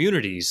the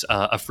communities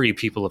of free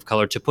people of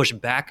color to push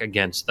back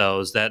against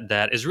those,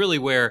 that is really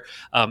where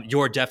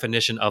your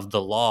definition of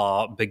the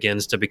law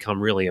begins to become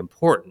really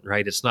important,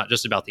 right? It's not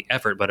just about the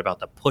effort, but about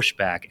the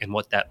pushback and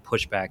what that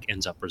pushback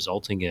ends up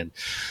resulting in.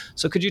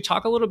 So could you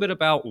talk a little bit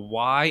about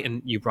why,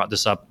 and you brought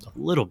this up a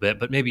little bit,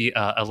 but maybe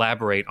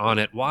elaborate on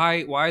it,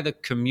 why the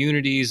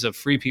communities of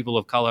free people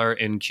of color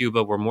in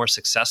Cuba were more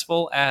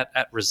successful at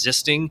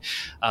resisting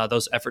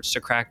those efforts to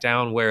crack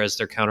down, whereas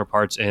their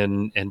counterparts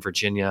in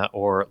Virginia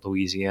or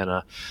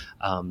Louisiana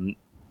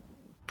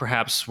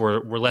perhaps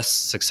were less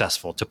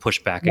successful to push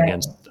back right.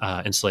 against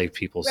enslaved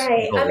people's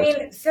right. goals. I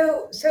mean,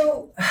 so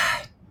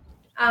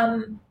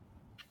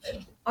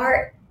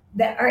our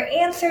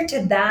answer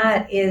to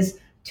that is,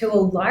 to a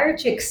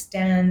large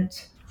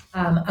extent,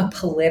 a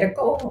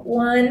political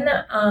one.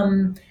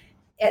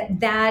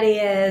 That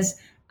is,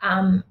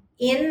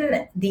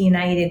 in the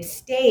United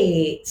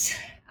States,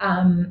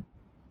 and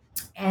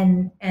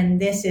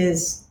this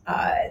is,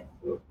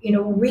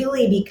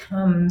 really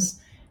becomes,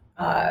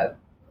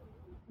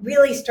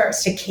 really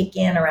starts to kick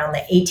in around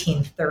the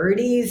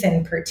 1830s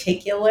in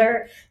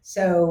particular.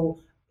 So,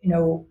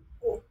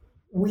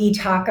 we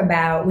talk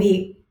about,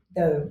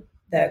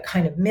 the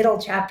kind of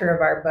middle chapter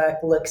of our book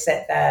looks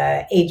at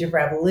the Age of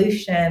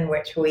Revolution,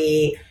 which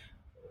we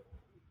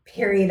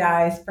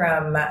periodize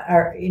from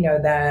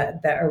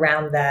the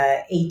around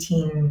the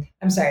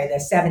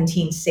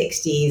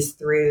 1760s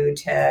through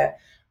to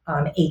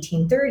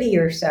 1830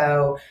 or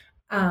so,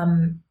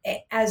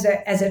 as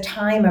a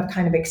time of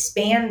kind of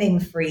expanding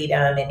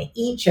freedom in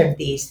each of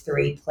these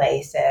three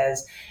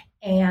places,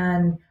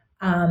 and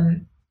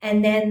then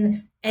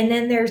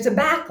there's a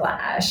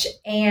backlash,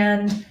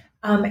 and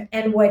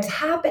what's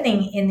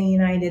happening in the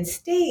United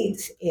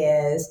States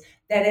is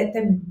that at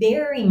the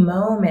very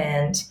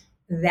moment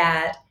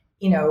that,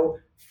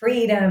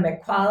 freedom,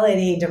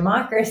 equality,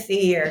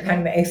 democracy are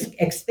kind of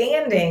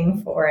expanding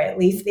for, at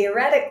least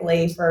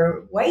theoretically,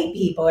 for white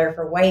people or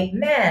for white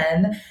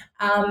men,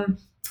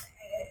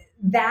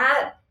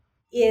 that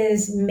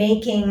is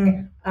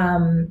making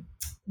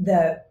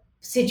the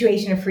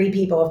situation of free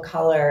people of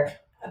color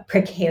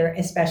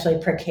especially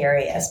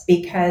precarious,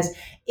 because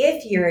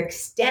if you're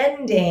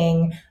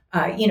extending,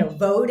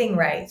 voting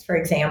rights, for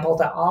example,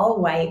 to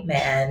all white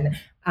men,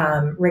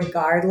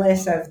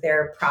 regardless of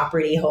their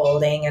property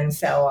holding and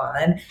so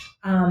on,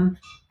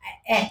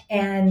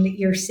 and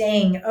you're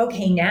saying,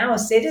 okay, now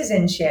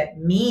citizenship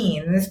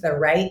means the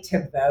right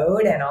to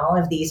vote and all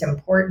of these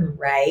important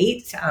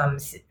rights,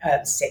 of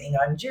sitting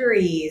on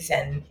juries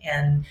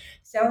and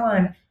so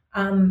on.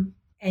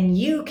 And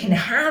you can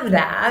have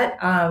that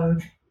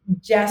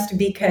just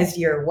because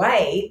you're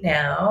white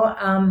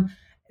now.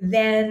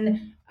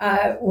 Then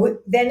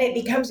it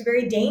becomes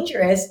very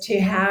dangerous to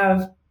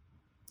have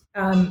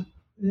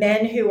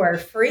men who are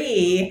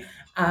free,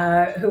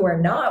 who are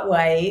not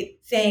white,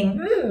 saying,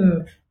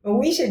 well,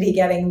 we should be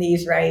getting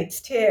these rights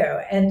too.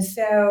 And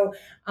so,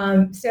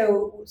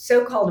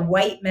 so-called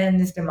white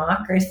men's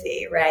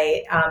democracy,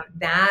 right?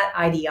 That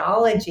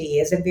ideology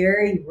is a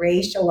very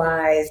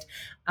racialized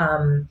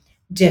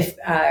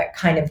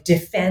kind of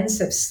defense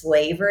of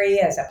slavery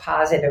as a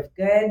positive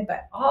good,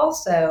 but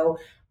also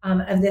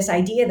of this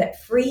idea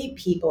that free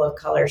people of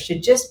color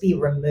should just be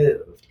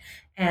removed.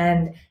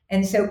 And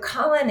so the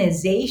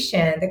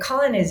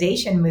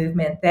colonization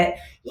movement that,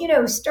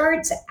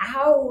 starts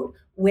out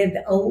with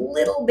a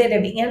little bit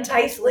of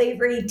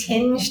anti-slavery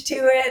tinge to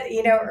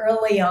it,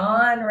 early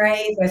on,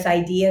 right? This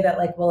idea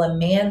that we'll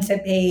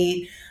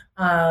emancipate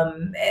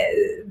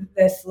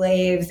the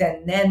slaves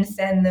and then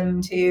send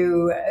them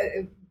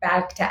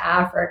back to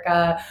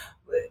Africa,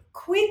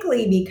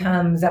 quickly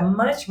becomes a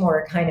much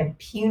more kind of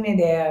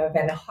punitive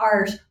and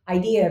harsh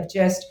idea of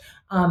just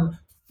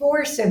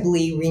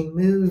forcibly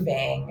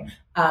removing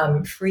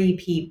free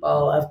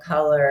people of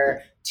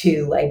color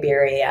to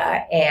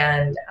Liberia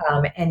and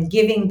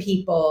giving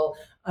people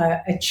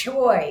a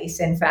choice.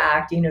 In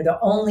fact, the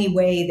only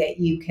way that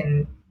you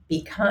can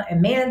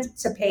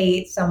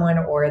emancipate someone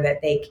or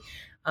that they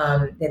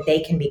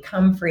can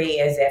become free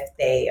is if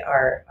they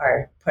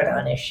are put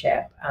on a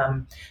ship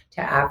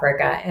to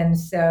Africa. And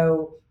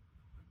so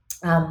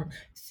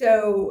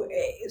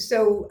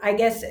I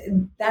guess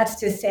that's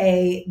to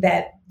say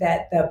that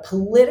the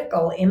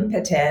political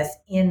impetus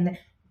in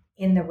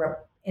a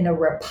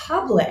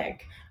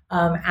republic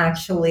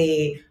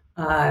actually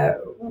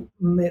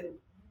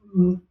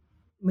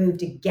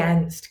moved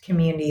against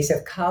communities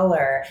of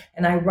color,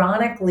 and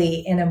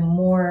ironically, in a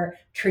more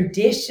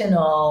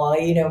traditional,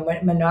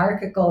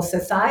 monarchical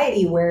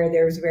society where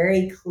there's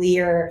very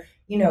clear,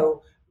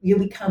 you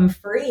become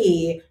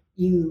free,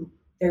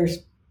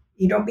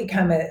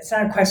 it's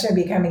not a question of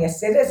becoming a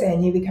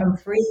citizen. You become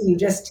free. You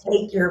just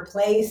take your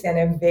place in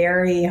a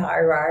very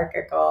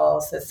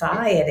hierarchical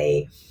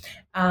society.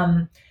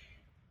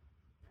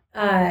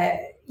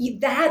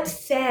 That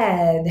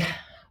said,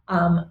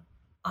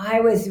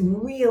 I was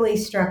really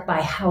struck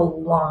by how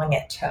long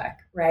it took,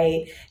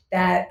 right?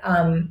 That,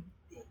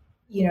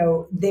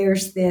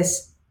 there's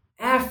this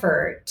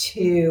effort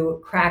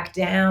to crack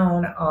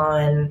down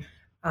on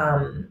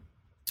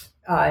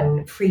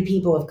free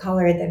people of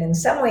color that in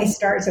some ways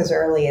starts as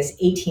early as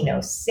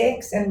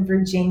 1806 in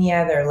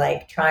Virginia.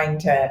 They're trying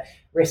to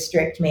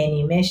restrict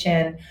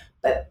manumission,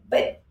 but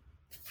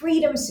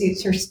freedom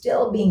suits are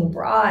still being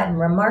brought in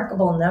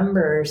remarkable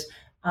numbers,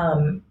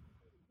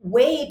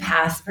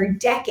 for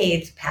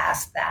decades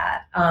past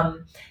that.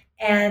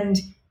 And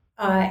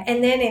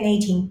then in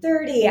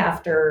 1830,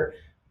 after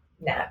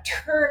Nat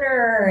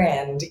Turner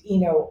and,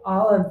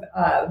 all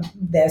of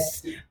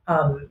this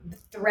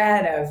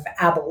threat of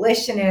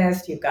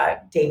abolitionists, you've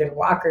got David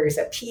Walker's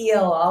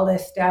appeal, all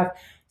this stuff.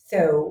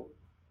 So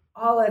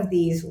all of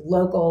these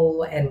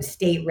local and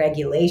state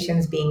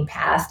regulations being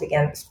passed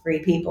against free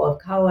people of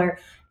color,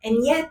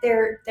 and yet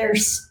they're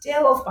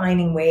still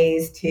finding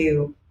ways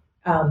to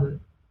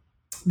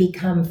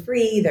become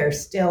free. They're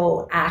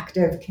still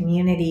active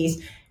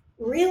communities,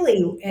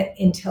 really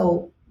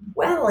until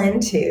well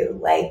into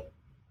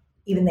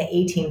even the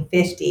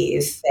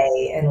 1850s,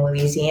 say, in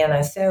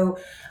Louisiana. So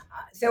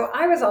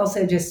I was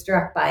also just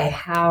struck by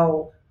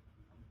how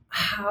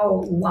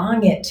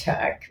long it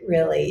took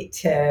really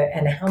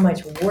and how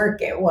much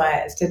work it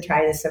was to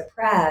try to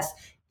suppress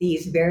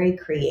these very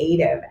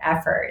creative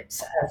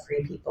efforts of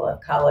free people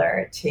of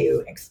color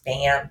to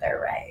expand their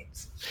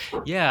rights.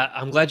 Yeah,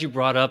 I'm glad you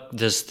brought up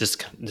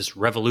this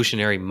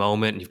revolutionary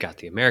moment. You've got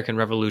the American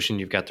Revolution,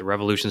 you've got the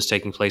revolutions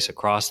taking place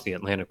across the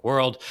Atlantic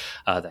world,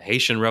 the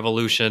Haitian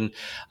Revolution.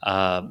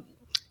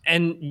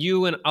 And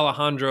you and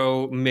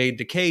Alejandro made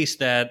the case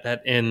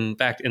that in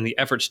fact, in the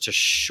efforts to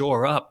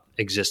shore up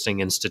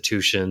existing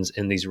institutions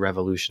in these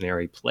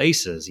revolutionary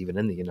places, even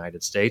in the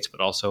United States, but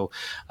also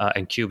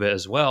in Cuba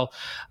as well,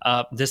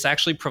 this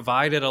actually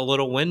provided a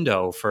little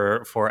window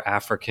for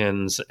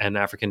Africans and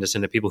African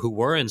descendant people who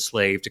were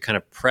enslaved to kind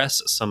of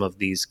press some of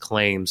these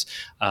claims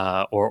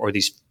or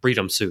these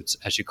freedom suits,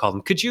 as you call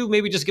them. Could you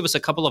maybe just give us a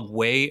couple of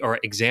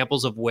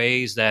examples of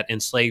ways that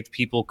enslaved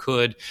people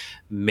could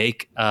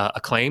make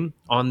a claim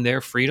on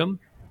their freedom?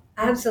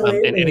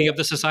 Absolutely. In any of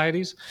the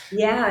societies?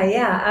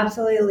 Yeah,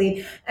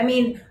 absolutely. I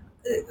mean,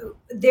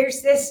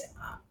 there's this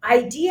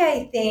idea,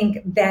 I think,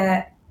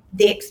 that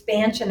the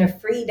expansion of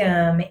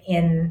freedom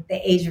in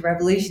the Age of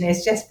Revolution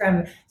is just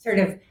from sort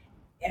of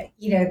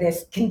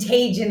this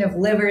contagion of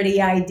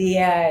liberty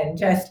idea, and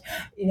just,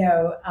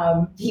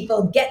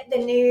 people get the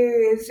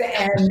news,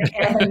 and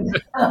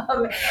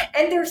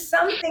there's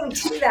something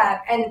to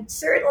that. And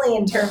certainly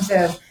in terms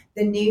of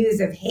the news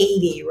of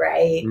Haiti,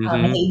 right?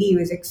 Mm-hmm. Haiti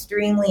was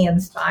extremely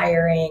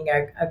inspiring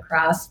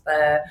across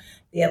the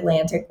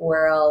Atlantic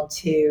world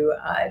to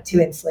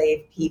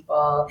enslave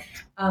people.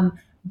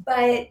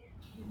 But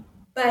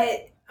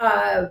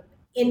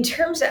in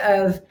terms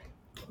of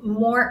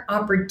more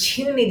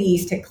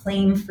opportunities to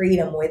claim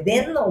freedom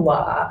within the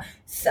law,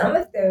 some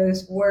of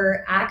those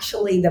were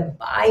actually the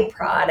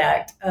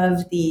byproduct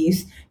of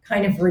these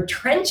kind of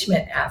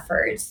retrenchment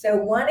efforts. So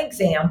one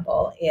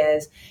example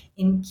is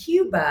in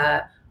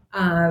Cuba,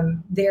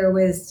 there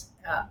was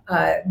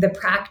the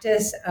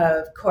practice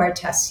of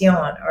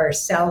coartación, or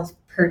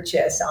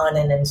self-purchase on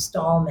an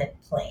installment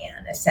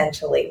plan,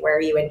 essentially, where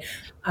you would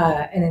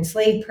an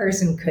enslaved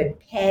person could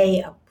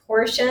pay a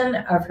portion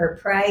of her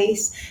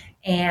price,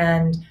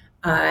 and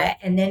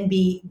then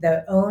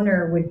the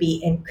owner would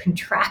be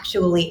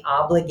contractually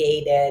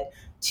obligated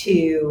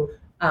to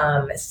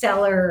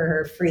sell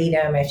her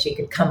freedom if she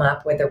could come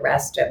up with the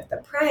rest of the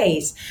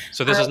price.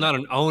 So this is not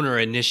an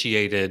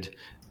owner-initiated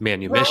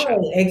manumission.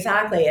 Right,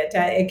 exactly.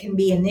 It can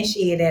be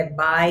initiated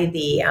by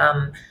the.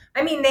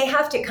 They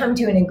have to come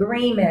to an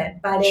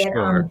agreement, but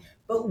Sure.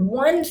 But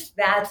once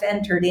that's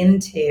entered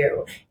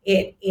into,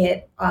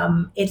 it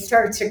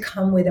starts to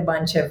come with a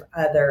bunch of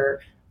other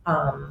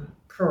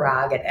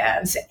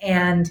prerogatives,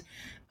 and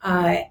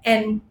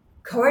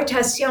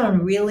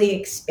coartación really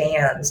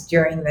expands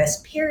during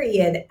this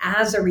period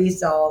as a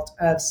result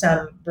of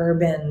some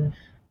Bourbon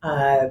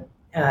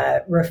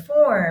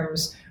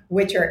reforms,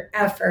 which are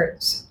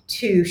efforts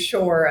to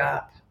shore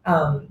up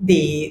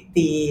the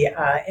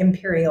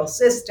imperial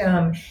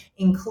system,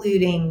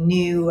 including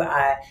new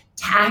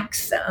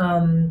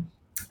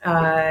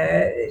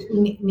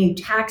new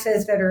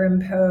taxes that are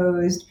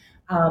imposed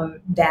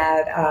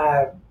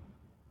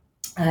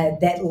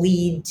that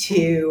lead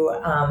to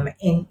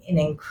an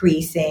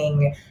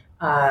increasing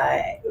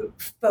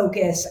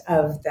focus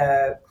of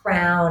the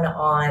crown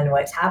on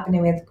what's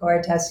happening with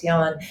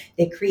coartación.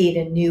 They create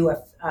a new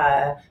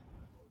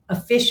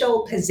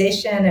official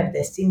position of the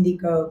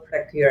síndico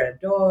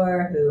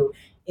procurador, who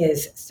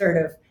is sort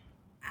of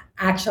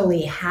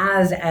actually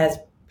has as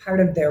part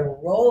of their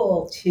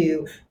role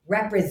to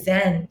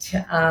represent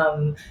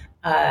kind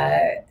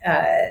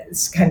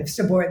of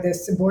the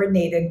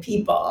subordinated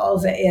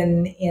peoples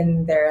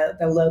in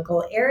the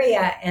local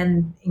area,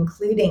 and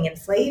including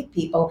enslaved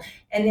people.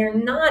 And they're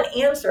not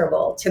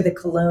answerable to the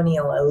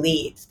colonial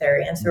elites.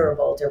 They're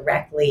answerable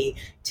directly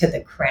to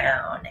the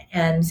crown.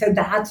 And so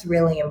that's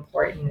really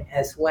important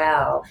as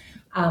well.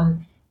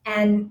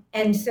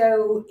 And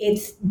so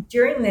it's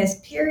during this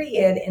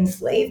period,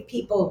 enslaved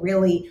people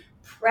really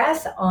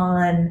press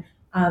on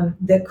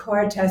the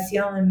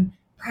coartación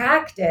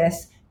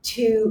practice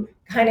to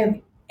kind of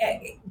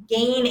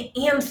gain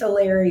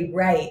ancillary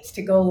rights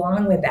to go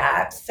along with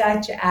that,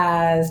 such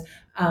as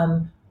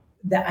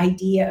the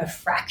idea of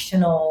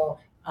fractional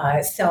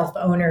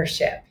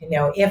self-ownership.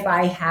 If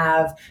I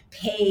have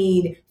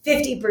paid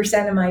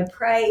 50% of my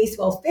price,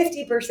 well,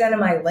 50% of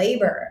my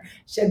labor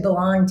should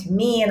belong to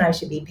me, and I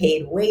should be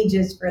paid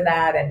wages for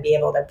that and be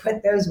able to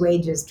put those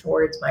wages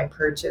towards my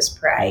purchase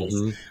price.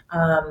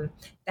 Mm-hmm.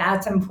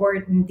 That's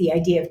important. The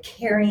idea of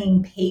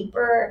carrying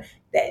paper,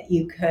 that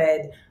you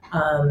could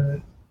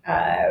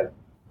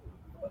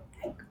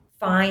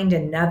find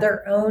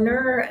another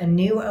owner, a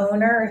new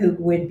owner who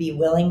would be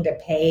willing to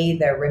pay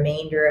the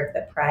remainder of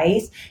the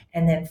price,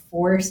 and then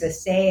force a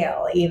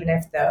sale, even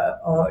if the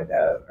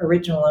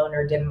original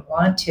owner didn't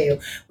want to,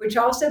 which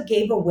also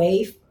gave a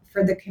way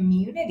for the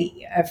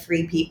community of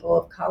free people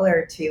of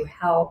color to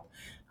help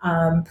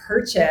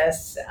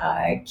purchase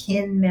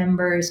kin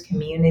members,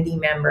 community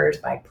members,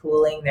 by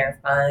pooling their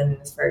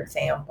funds, for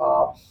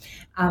example.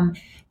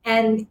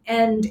 And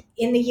in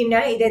the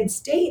United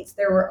States,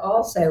 there were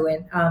also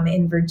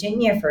in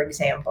Virginia, for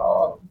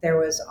example, there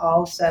was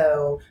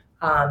also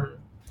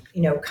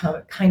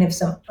kind of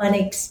some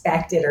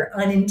unexpected or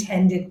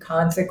unintended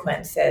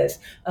consequences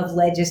of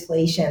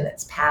legislation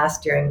that's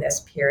passed during this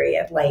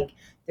period. Like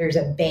there's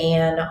a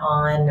ban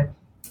on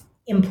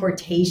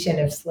importation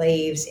of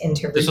slaves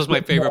into Virginia. This was my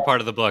favorite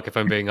part of the book, if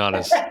I'm being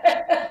honest.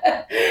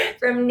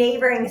 From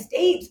neighboring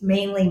states,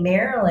 mainly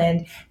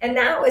Maryland. And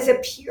that was a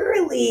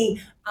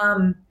purely,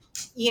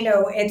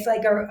 it's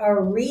like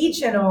a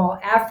regional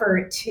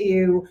effort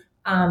to,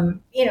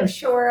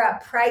 shore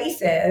up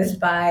prices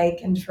by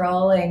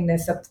controlling the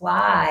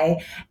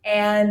supply.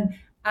 And,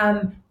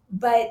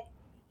 but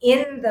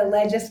in the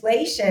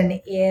legislation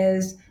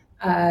is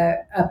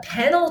a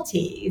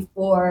penalty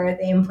for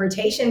the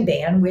importation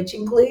ban, which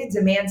includes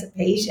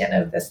emancipation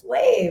of the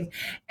slave.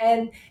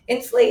 And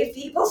enslaved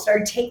people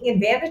start taking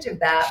advantage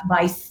of that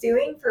by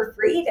suing for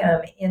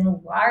freedom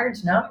in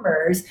large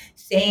numbers,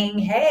 saying,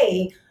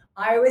 hey,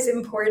 I was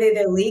imported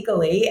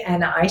illegally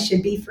and I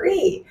should be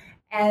free,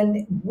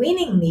 and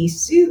winning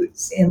these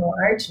suits in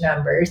large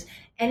numbers.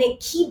 And it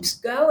keeps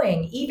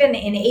going. Even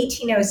in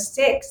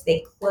 1806,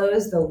 they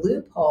closed the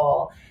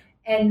loophole.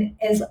 And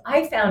as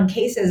I found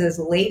cases as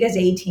late as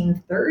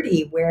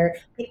 1830, where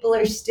people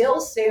are still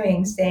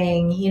suing,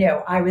 saying,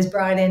 I was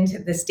brought into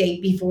the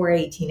state before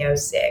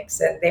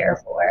 1806, and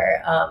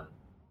therefore,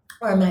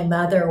 or my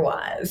mother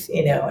was,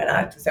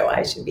 so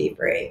I should be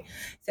free.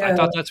 So I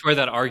thought that's where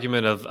that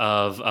argument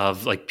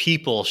of like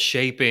people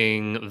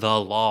shaping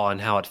the law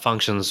and how it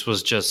functions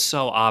was just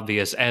so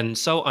obvious and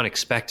so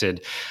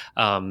unexpected.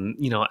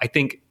 I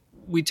think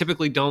we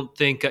typically don't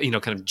think, kind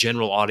of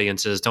general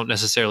audiences don't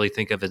necessarily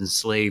think of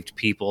enslaved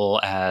people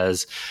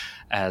as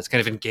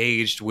kind of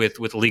engaged with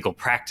legal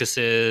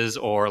practices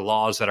or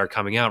laws that are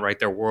coming out, right?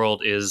 Their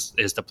world is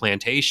the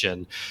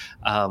plantation.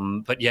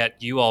 But yet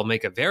you all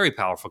make a very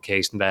powerful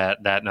case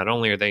that not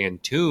only are they in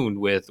tune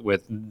with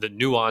the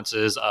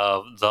nuances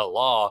of the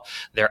law,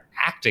 they're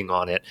acting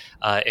on it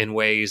in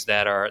ways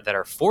that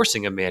are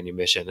forcing a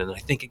manumission. And I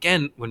think,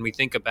 again, when we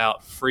think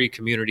about free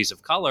communities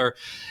of color,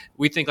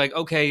 we think like,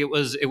 okay, it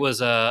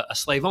was a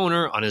slave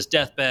owner on his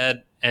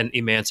deathbed and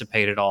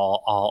emancipated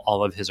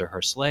all of his or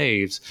her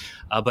slaves.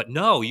 But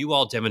no, you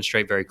all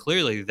demonstrate very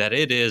clearly that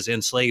it is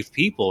enslaved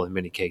people in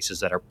many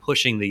cases that are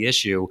pushing the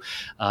issue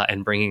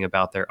and bringing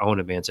about their own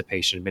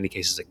emancipation, in many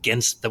cases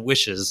against the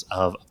wishes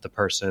of the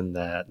person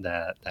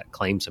that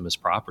claims them as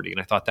property.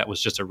 And I thought that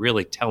was just a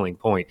really telling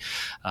point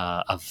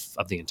of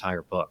the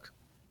entire book.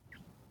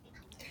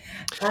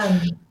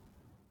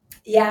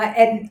 Yeah,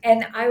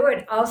 and I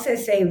would also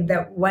say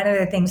that one of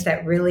the things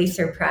that really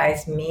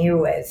surprised me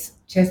was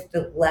just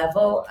the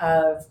level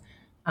of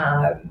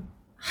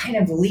kind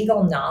of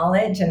legal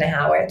knowledge and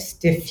how it's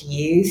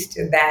diffused,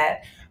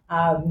 that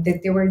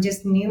there were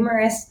just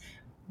numerous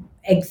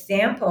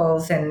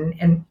examples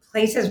and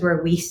places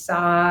where we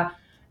saw,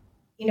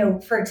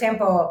 for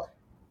example,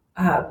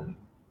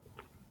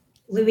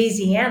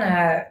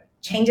 Louisiana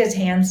changes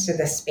hands to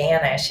the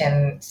Spanish in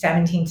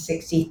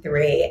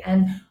 1763.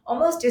 And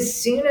almost as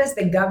soon as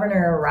the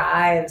governor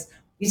arrives,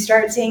 you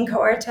start seeing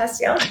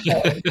coartación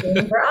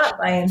being brought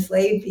by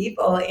enslaved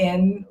people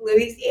in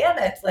Louisiana.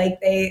 It's like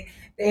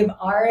they've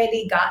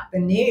already got the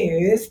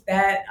news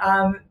that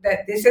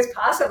that this is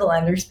possible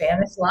under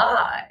Spanish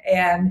law.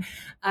 And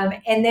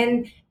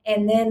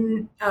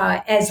then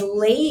as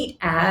late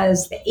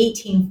as the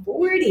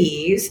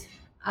 1840s,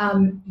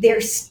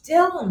 they're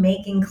still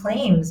making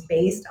claims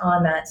based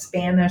on that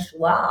Spanish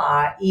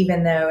law,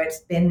 even though it's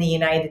been the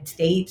United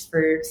States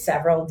for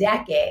several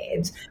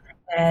decades.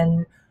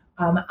 And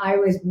I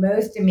was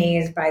most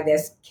amazed by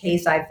this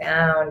case I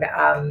found,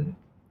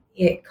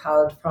 it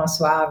called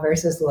Francois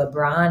versus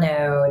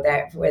Lebrano,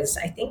 that was,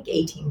 I think,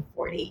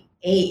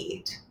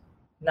 1848.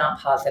 Not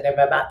positive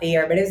about the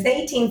year, but it was the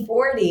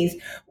 1840s,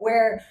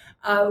 where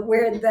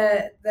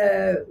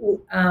the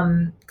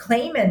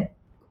claimant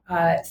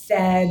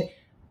said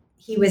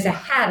he was a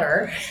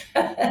hatter,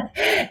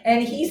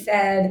 and he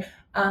said,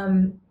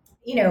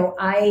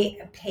 I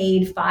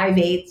paid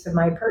 5/8 of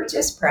my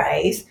purchase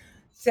price,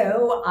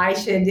 so I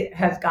should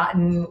have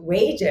gotten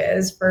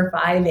wages for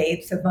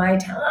 5/8 of my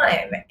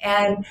time.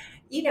 And,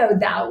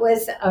 that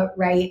was a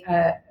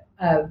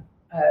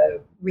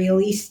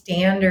really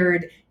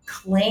standard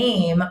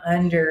claim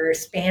under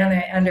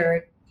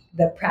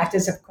the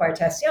practice of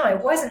coartación.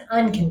 It wasn't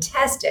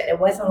uncontested. It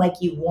wasn't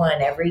like you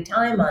won every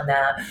time on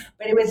that,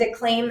 but it was a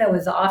claim that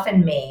was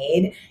often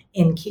made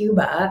in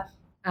Cuba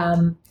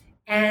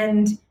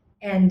and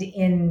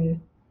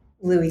in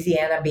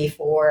Louisiana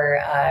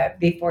before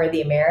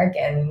the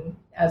American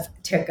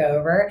took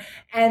over.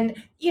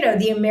 And,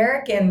 the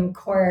American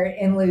court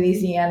in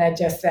Louisiana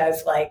just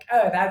says like,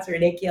 oh, that's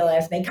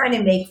ridiculous. They kind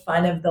of make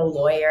fun of the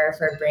lawyer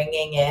for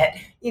bringing it,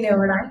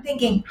 and I'm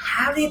thinking,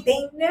 how did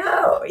they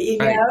know?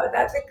 Right.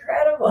 That's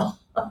incredible.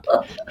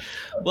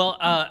 Well,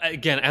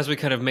 again, as we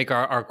kind of make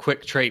our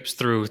quick traipse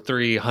through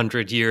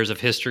 300 years of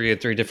history in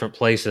three different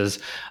places,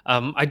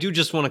 I do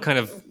just want to kind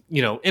of,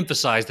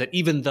 emphasize that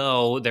even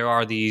though there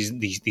are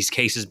these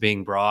cases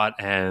being brought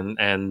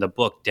and the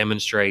book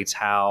demonstrates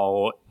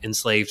how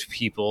enslaved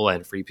people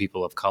and free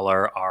people of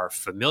color are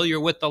familiar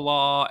with the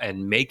law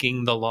and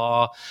making the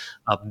law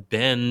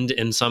bend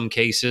in some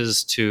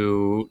cases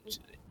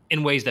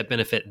in ways that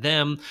benefit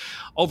them,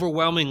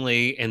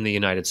 overwhelmingly in the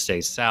United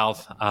States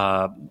South,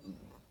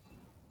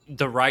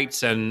 the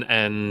rights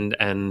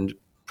and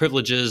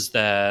privileges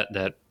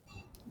that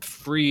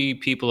free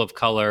people of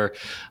color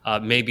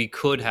maybe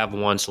could have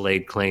once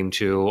laid claim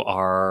to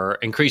are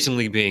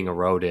increasingly being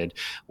eroded.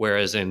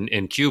 Whereas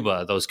in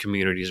Cuba, those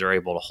communities are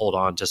able to hold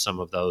on to some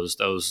of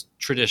those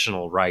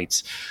traditional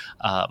rights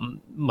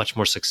much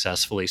more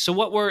successfully. So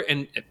what were,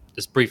 and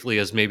as briefly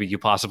as maybe you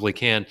possibly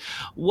can,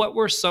 what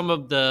were some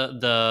of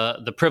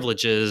the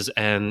privileges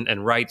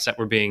and rights that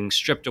were being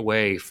stripped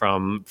away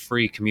from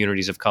free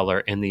communities of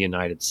color in the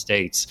United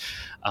States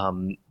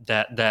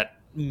that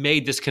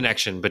made this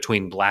connection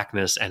between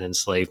Blackness and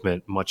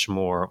enslavement much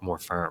more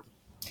firm?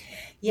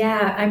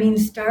 Yeah, I mean,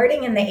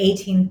 starting in the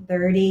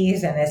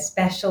 1830s and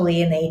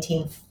especially in the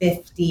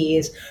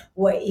 1850s,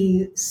 what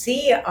you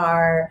see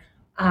are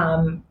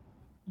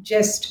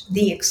just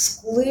the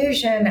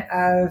exclusion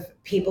of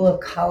people of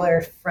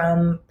color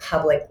from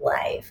public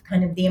life,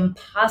 kind of the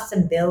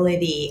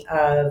impossibility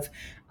of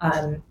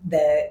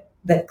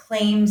the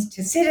claims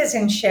to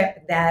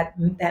citizenship that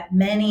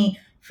many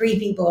free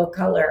people of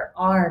color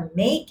are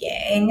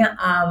making,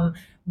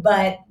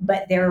 but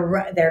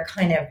they're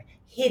kind of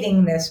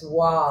hitting this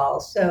wall.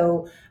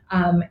 So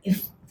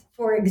if,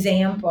 for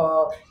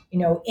example,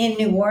 in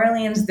New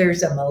Orleans,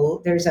 there's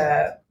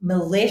a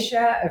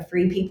militia of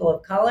free people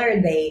of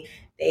color. They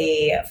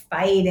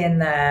fight in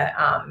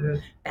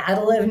the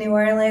Battle of New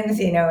Orleans,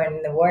 in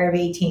the War of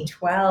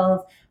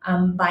 1812.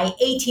 By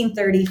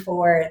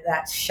 1834,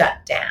 that's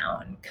shut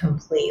down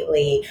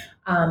completely.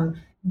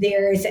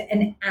 There's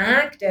an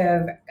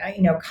active,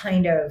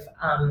 kind of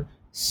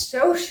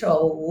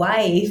social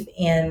life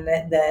in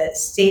the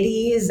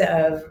cities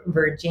of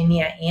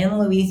Virginia and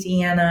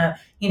Louisiana,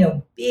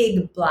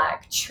 big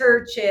Black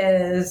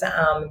churches.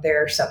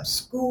 There are some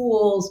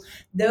schools.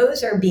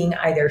 Those are being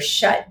either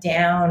shut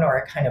down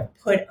or kind of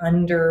put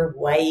under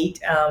white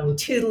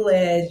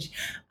tutelage.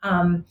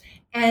 And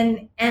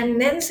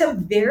then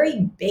some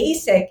very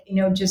basic,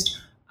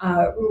 just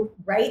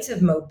rights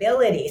of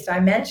mobility. So I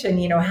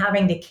mentioned,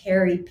 having to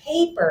carry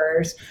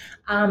papers.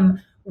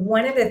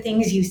 One of the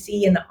things you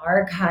see in the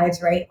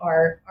archives, right,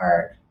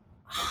 are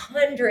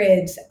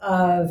hundreds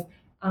of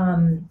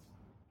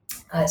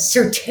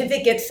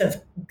certificates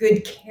of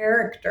good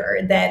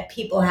character that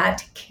people had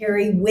to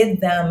carry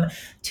with them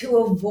to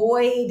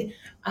avoid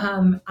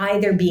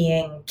either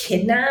being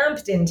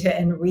kidnapped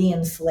and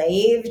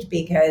re-enslaved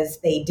because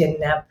they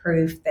didn't have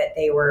proof that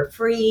they were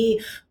free,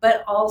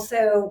 but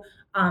also,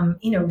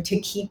 to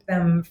keep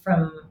them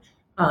from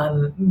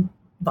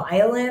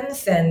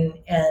violence, and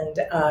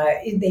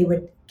they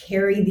would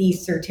carry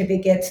these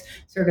certificates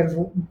sort of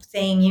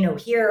saying,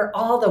 here are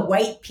all the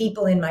white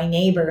people in my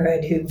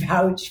neighborhood who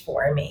vouch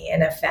for me,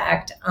 in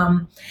effect.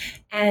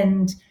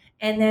 And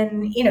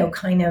then,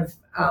 kind of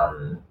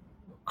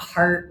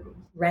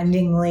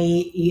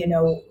heart-rendingly,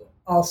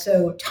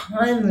 also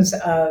tons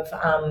of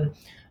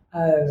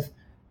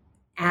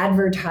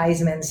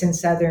advertisements in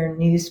Southern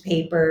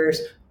newspapers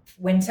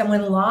when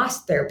someone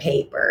lost their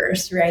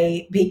papers,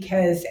 right?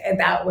 Because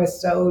that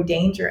was so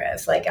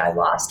dangerous. Like, I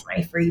lost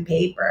my free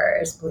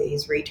papers,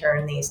 please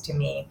return these to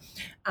me.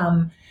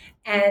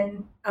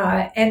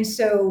 And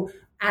so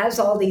as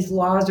all these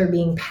laws are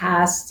being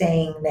passed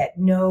saying that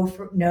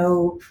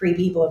no free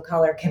people of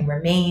color can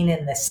remain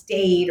in the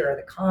state or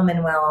the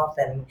Commonwealth,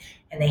 and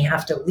they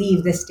have to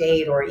leave the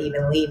state or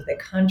even leave the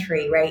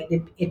country, right?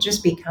 It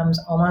just becomes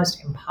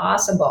almost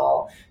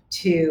impossible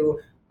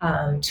to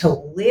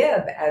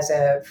live as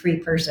a free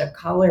person of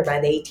color by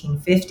the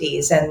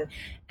 1850s.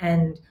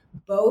 And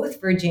both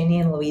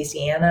Virginia and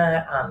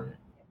Louisiana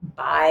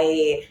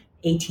by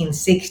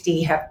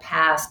 1860 have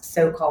passed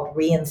so-called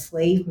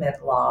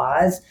re-enslavement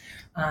laws,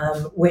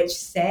 which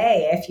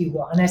say if you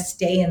want to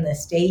stay in the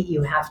state,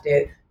 you have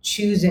to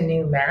choose a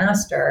new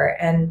master.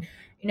 And,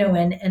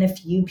 and a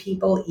few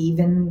people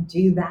even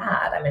do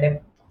that. I mean,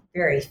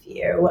 very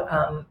few,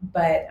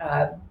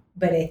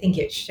 but I think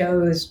it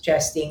shows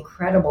just the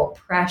incredible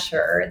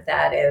pressure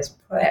that is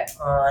put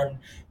on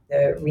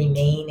the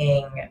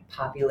remaining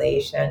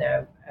population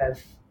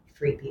of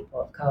free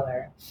people of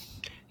color.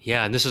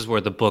 Yeah, and this is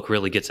where the book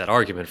really gets that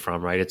argument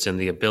from, right? It's in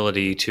the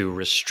ability to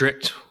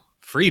restrict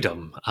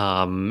freedom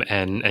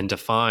and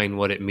define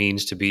what it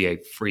means to be a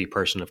free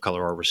person of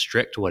color, or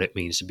restrict what it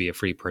means to be a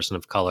free person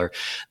of color,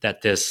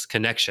 that this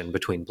connection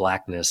between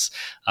Blackness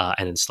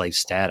and enslaved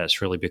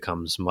status really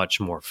becomes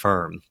much more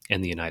firm in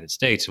the United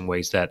States in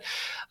ways that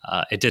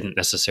it didn't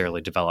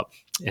necessarily develop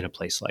in a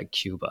place like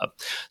Cuba.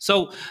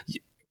 So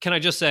can I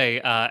just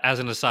say, as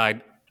an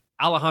aside,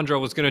 Alejandro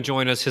was going to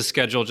join us. His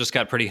schedule just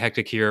got pretty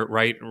hectic here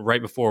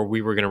right before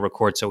we were going to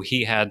record, so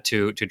he had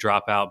to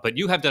drop out. But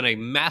you have done a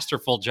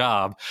masterful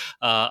job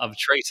of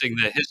tracing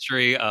the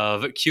history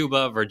of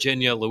Cuba,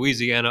 Virginia,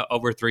 Louisiana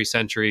over 3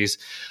 centuries.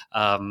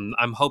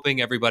 I'm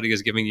hoping everybody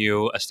is giving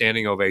you a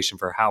standing ovation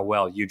for how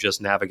well you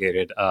just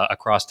navigated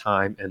across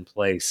time and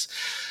place.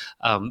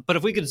 But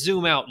if we could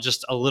zoom out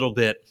just a little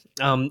bit.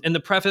 In the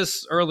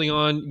preface early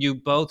on, you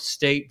both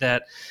state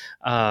that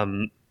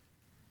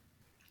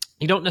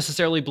you don't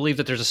necessarily believe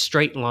that there's a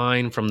straight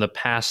line from the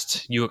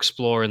past you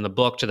explore in the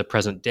book to the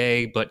present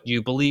day, but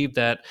you believe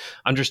that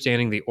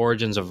understanding the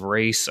origins of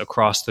race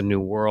across the New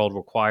World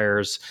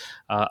requires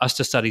us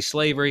to study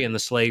slavery and the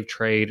slave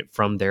trade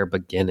from their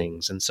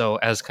beginnings. And so,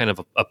 as kind of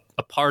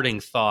a parting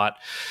thought,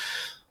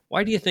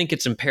 why do you think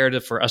it's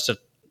imperative for us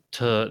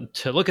to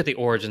look at the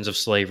origins of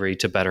slavery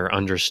to better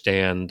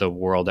understand the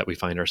world that we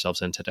find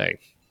ourselves in today?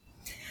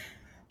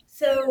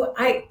 So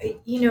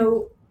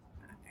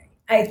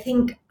I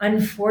think,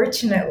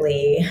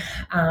 unfortunately,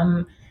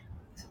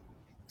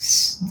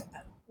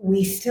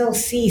 we still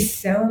see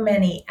so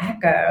many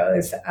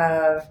echoes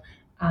of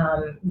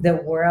the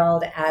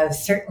world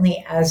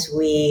certainly as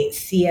we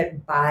see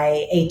it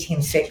by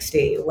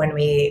 1860 when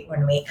we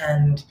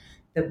end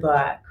the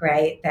book,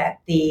 right?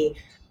 That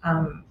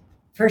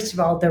first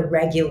of all, the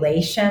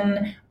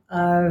regulation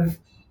of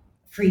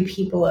free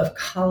people of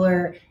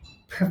color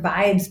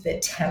provides the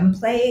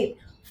template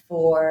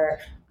for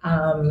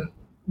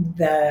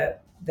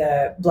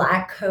the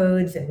Black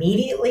codes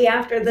immediately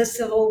after the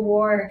Civil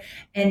War,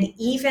 and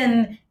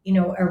even,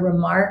 a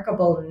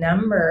remarkable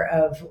number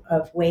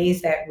of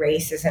ways that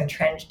race is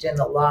entrenched in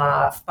the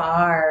law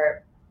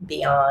far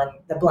beyond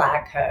the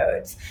Black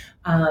codes,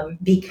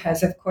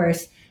 because of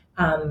course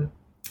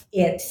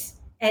it's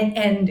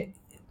and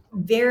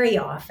very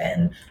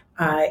often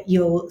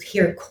you'll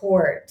hear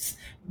courts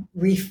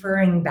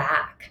referring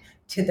back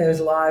to those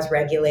laws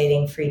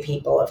regulating free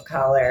people of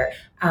color.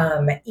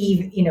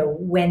 Even,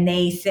 when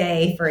they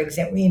say, for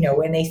example,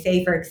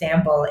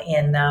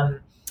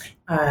 in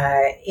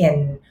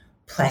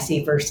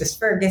Plessy versus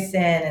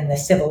Ferguson and the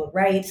civil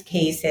rights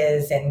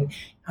cases, and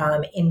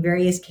in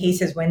various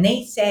cases, when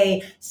they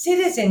say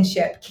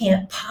citizenship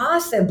can't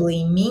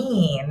possibly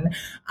mean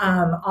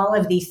all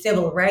of these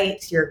civil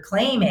rights you're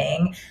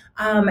claiming,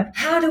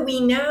 how do we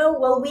know?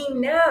 Well, we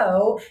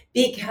know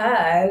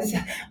because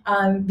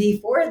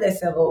before the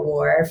Civil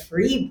War,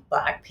 free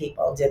Black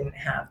people didn't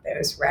have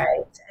those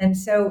rights. And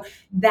so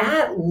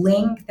that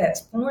link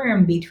that's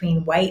formed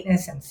between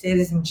whiteness and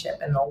citizenship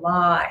and the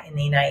law in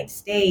the United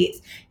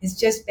States has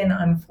just been,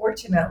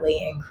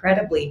 unfortunately,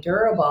 incredibly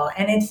durable.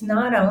 And it's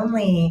not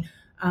only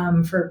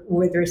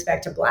with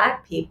respect to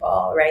Black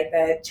people, right?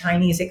 The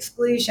Chinese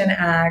Exclusion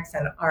Acts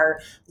and our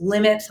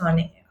limits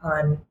on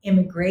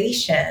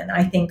immigration,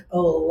 I think,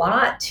 owe a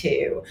lot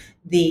to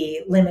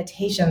the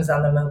limitations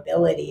on the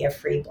mobility of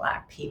free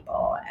Black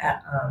people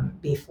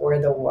before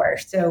the war.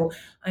 So,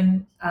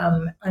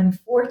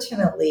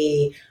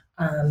 unfortunately,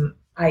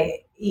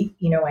 I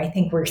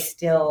think we're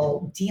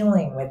still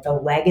dealing with the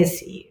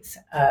legacies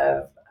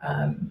of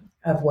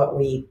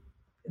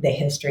the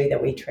history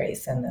that we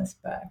trace in this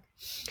book.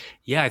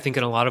 Yeah, I think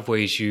in a lot of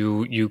ways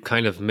you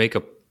kind of make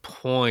a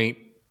point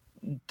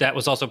that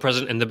was also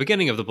present in the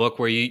beginning of the book,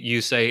 where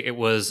you say it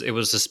was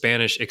the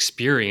Spanish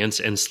experience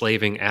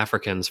enslaving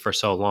Africans for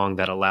so long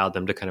that allowed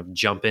them to kind of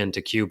jump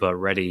into Cuba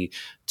ready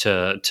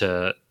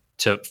to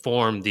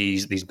form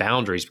these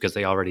boundaries because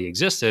they already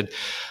existed.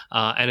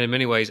 And in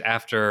many ways,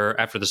 after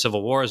the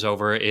Civil War is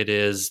over, it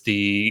is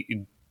the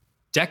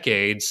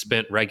decades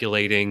spent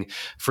regulating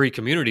free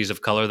communities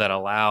of color that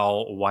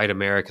allow white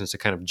Americans to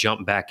kind of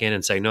jump back in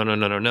and say,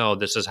 no,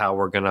 this is how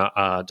we're going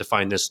to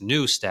define this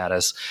new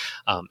status.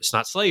 It's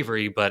not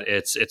slavery, but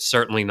it's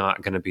certainly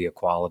not going to be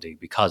equality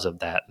because of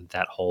that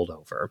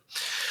holdover.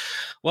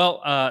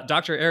 Well,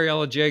 Dr.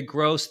 Ariella J.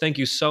 Gross, thank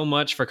you so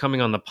much for coming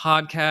on the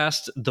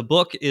podcast. The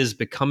book is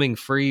Becoming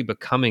Free,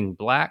 Becoming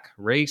Black: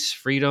 Race,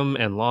 Freedom,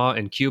 and Law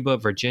in Cuba,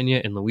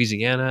 Virginia, and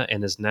Louisiana,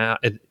 and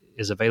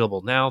is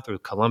available now through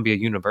Columbia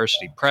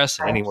University Press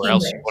and anywhere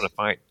else you want to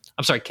find.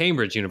 I'm sorry,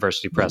 Cambridge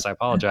University Press. I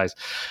apologize,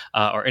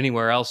 or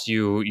anywhere else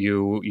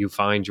you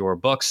find your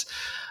books.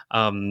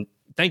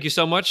 Thank you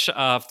so much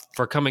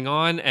for coming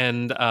on.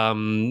 And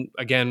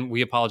again,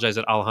 we apologize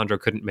that Alejandro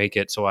couldn't make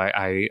it, so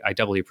I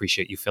doubly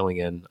appreciate you filling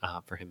in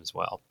for him as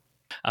well.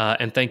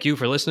 And thank you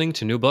for listening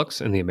to New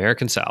Books in the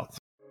American South.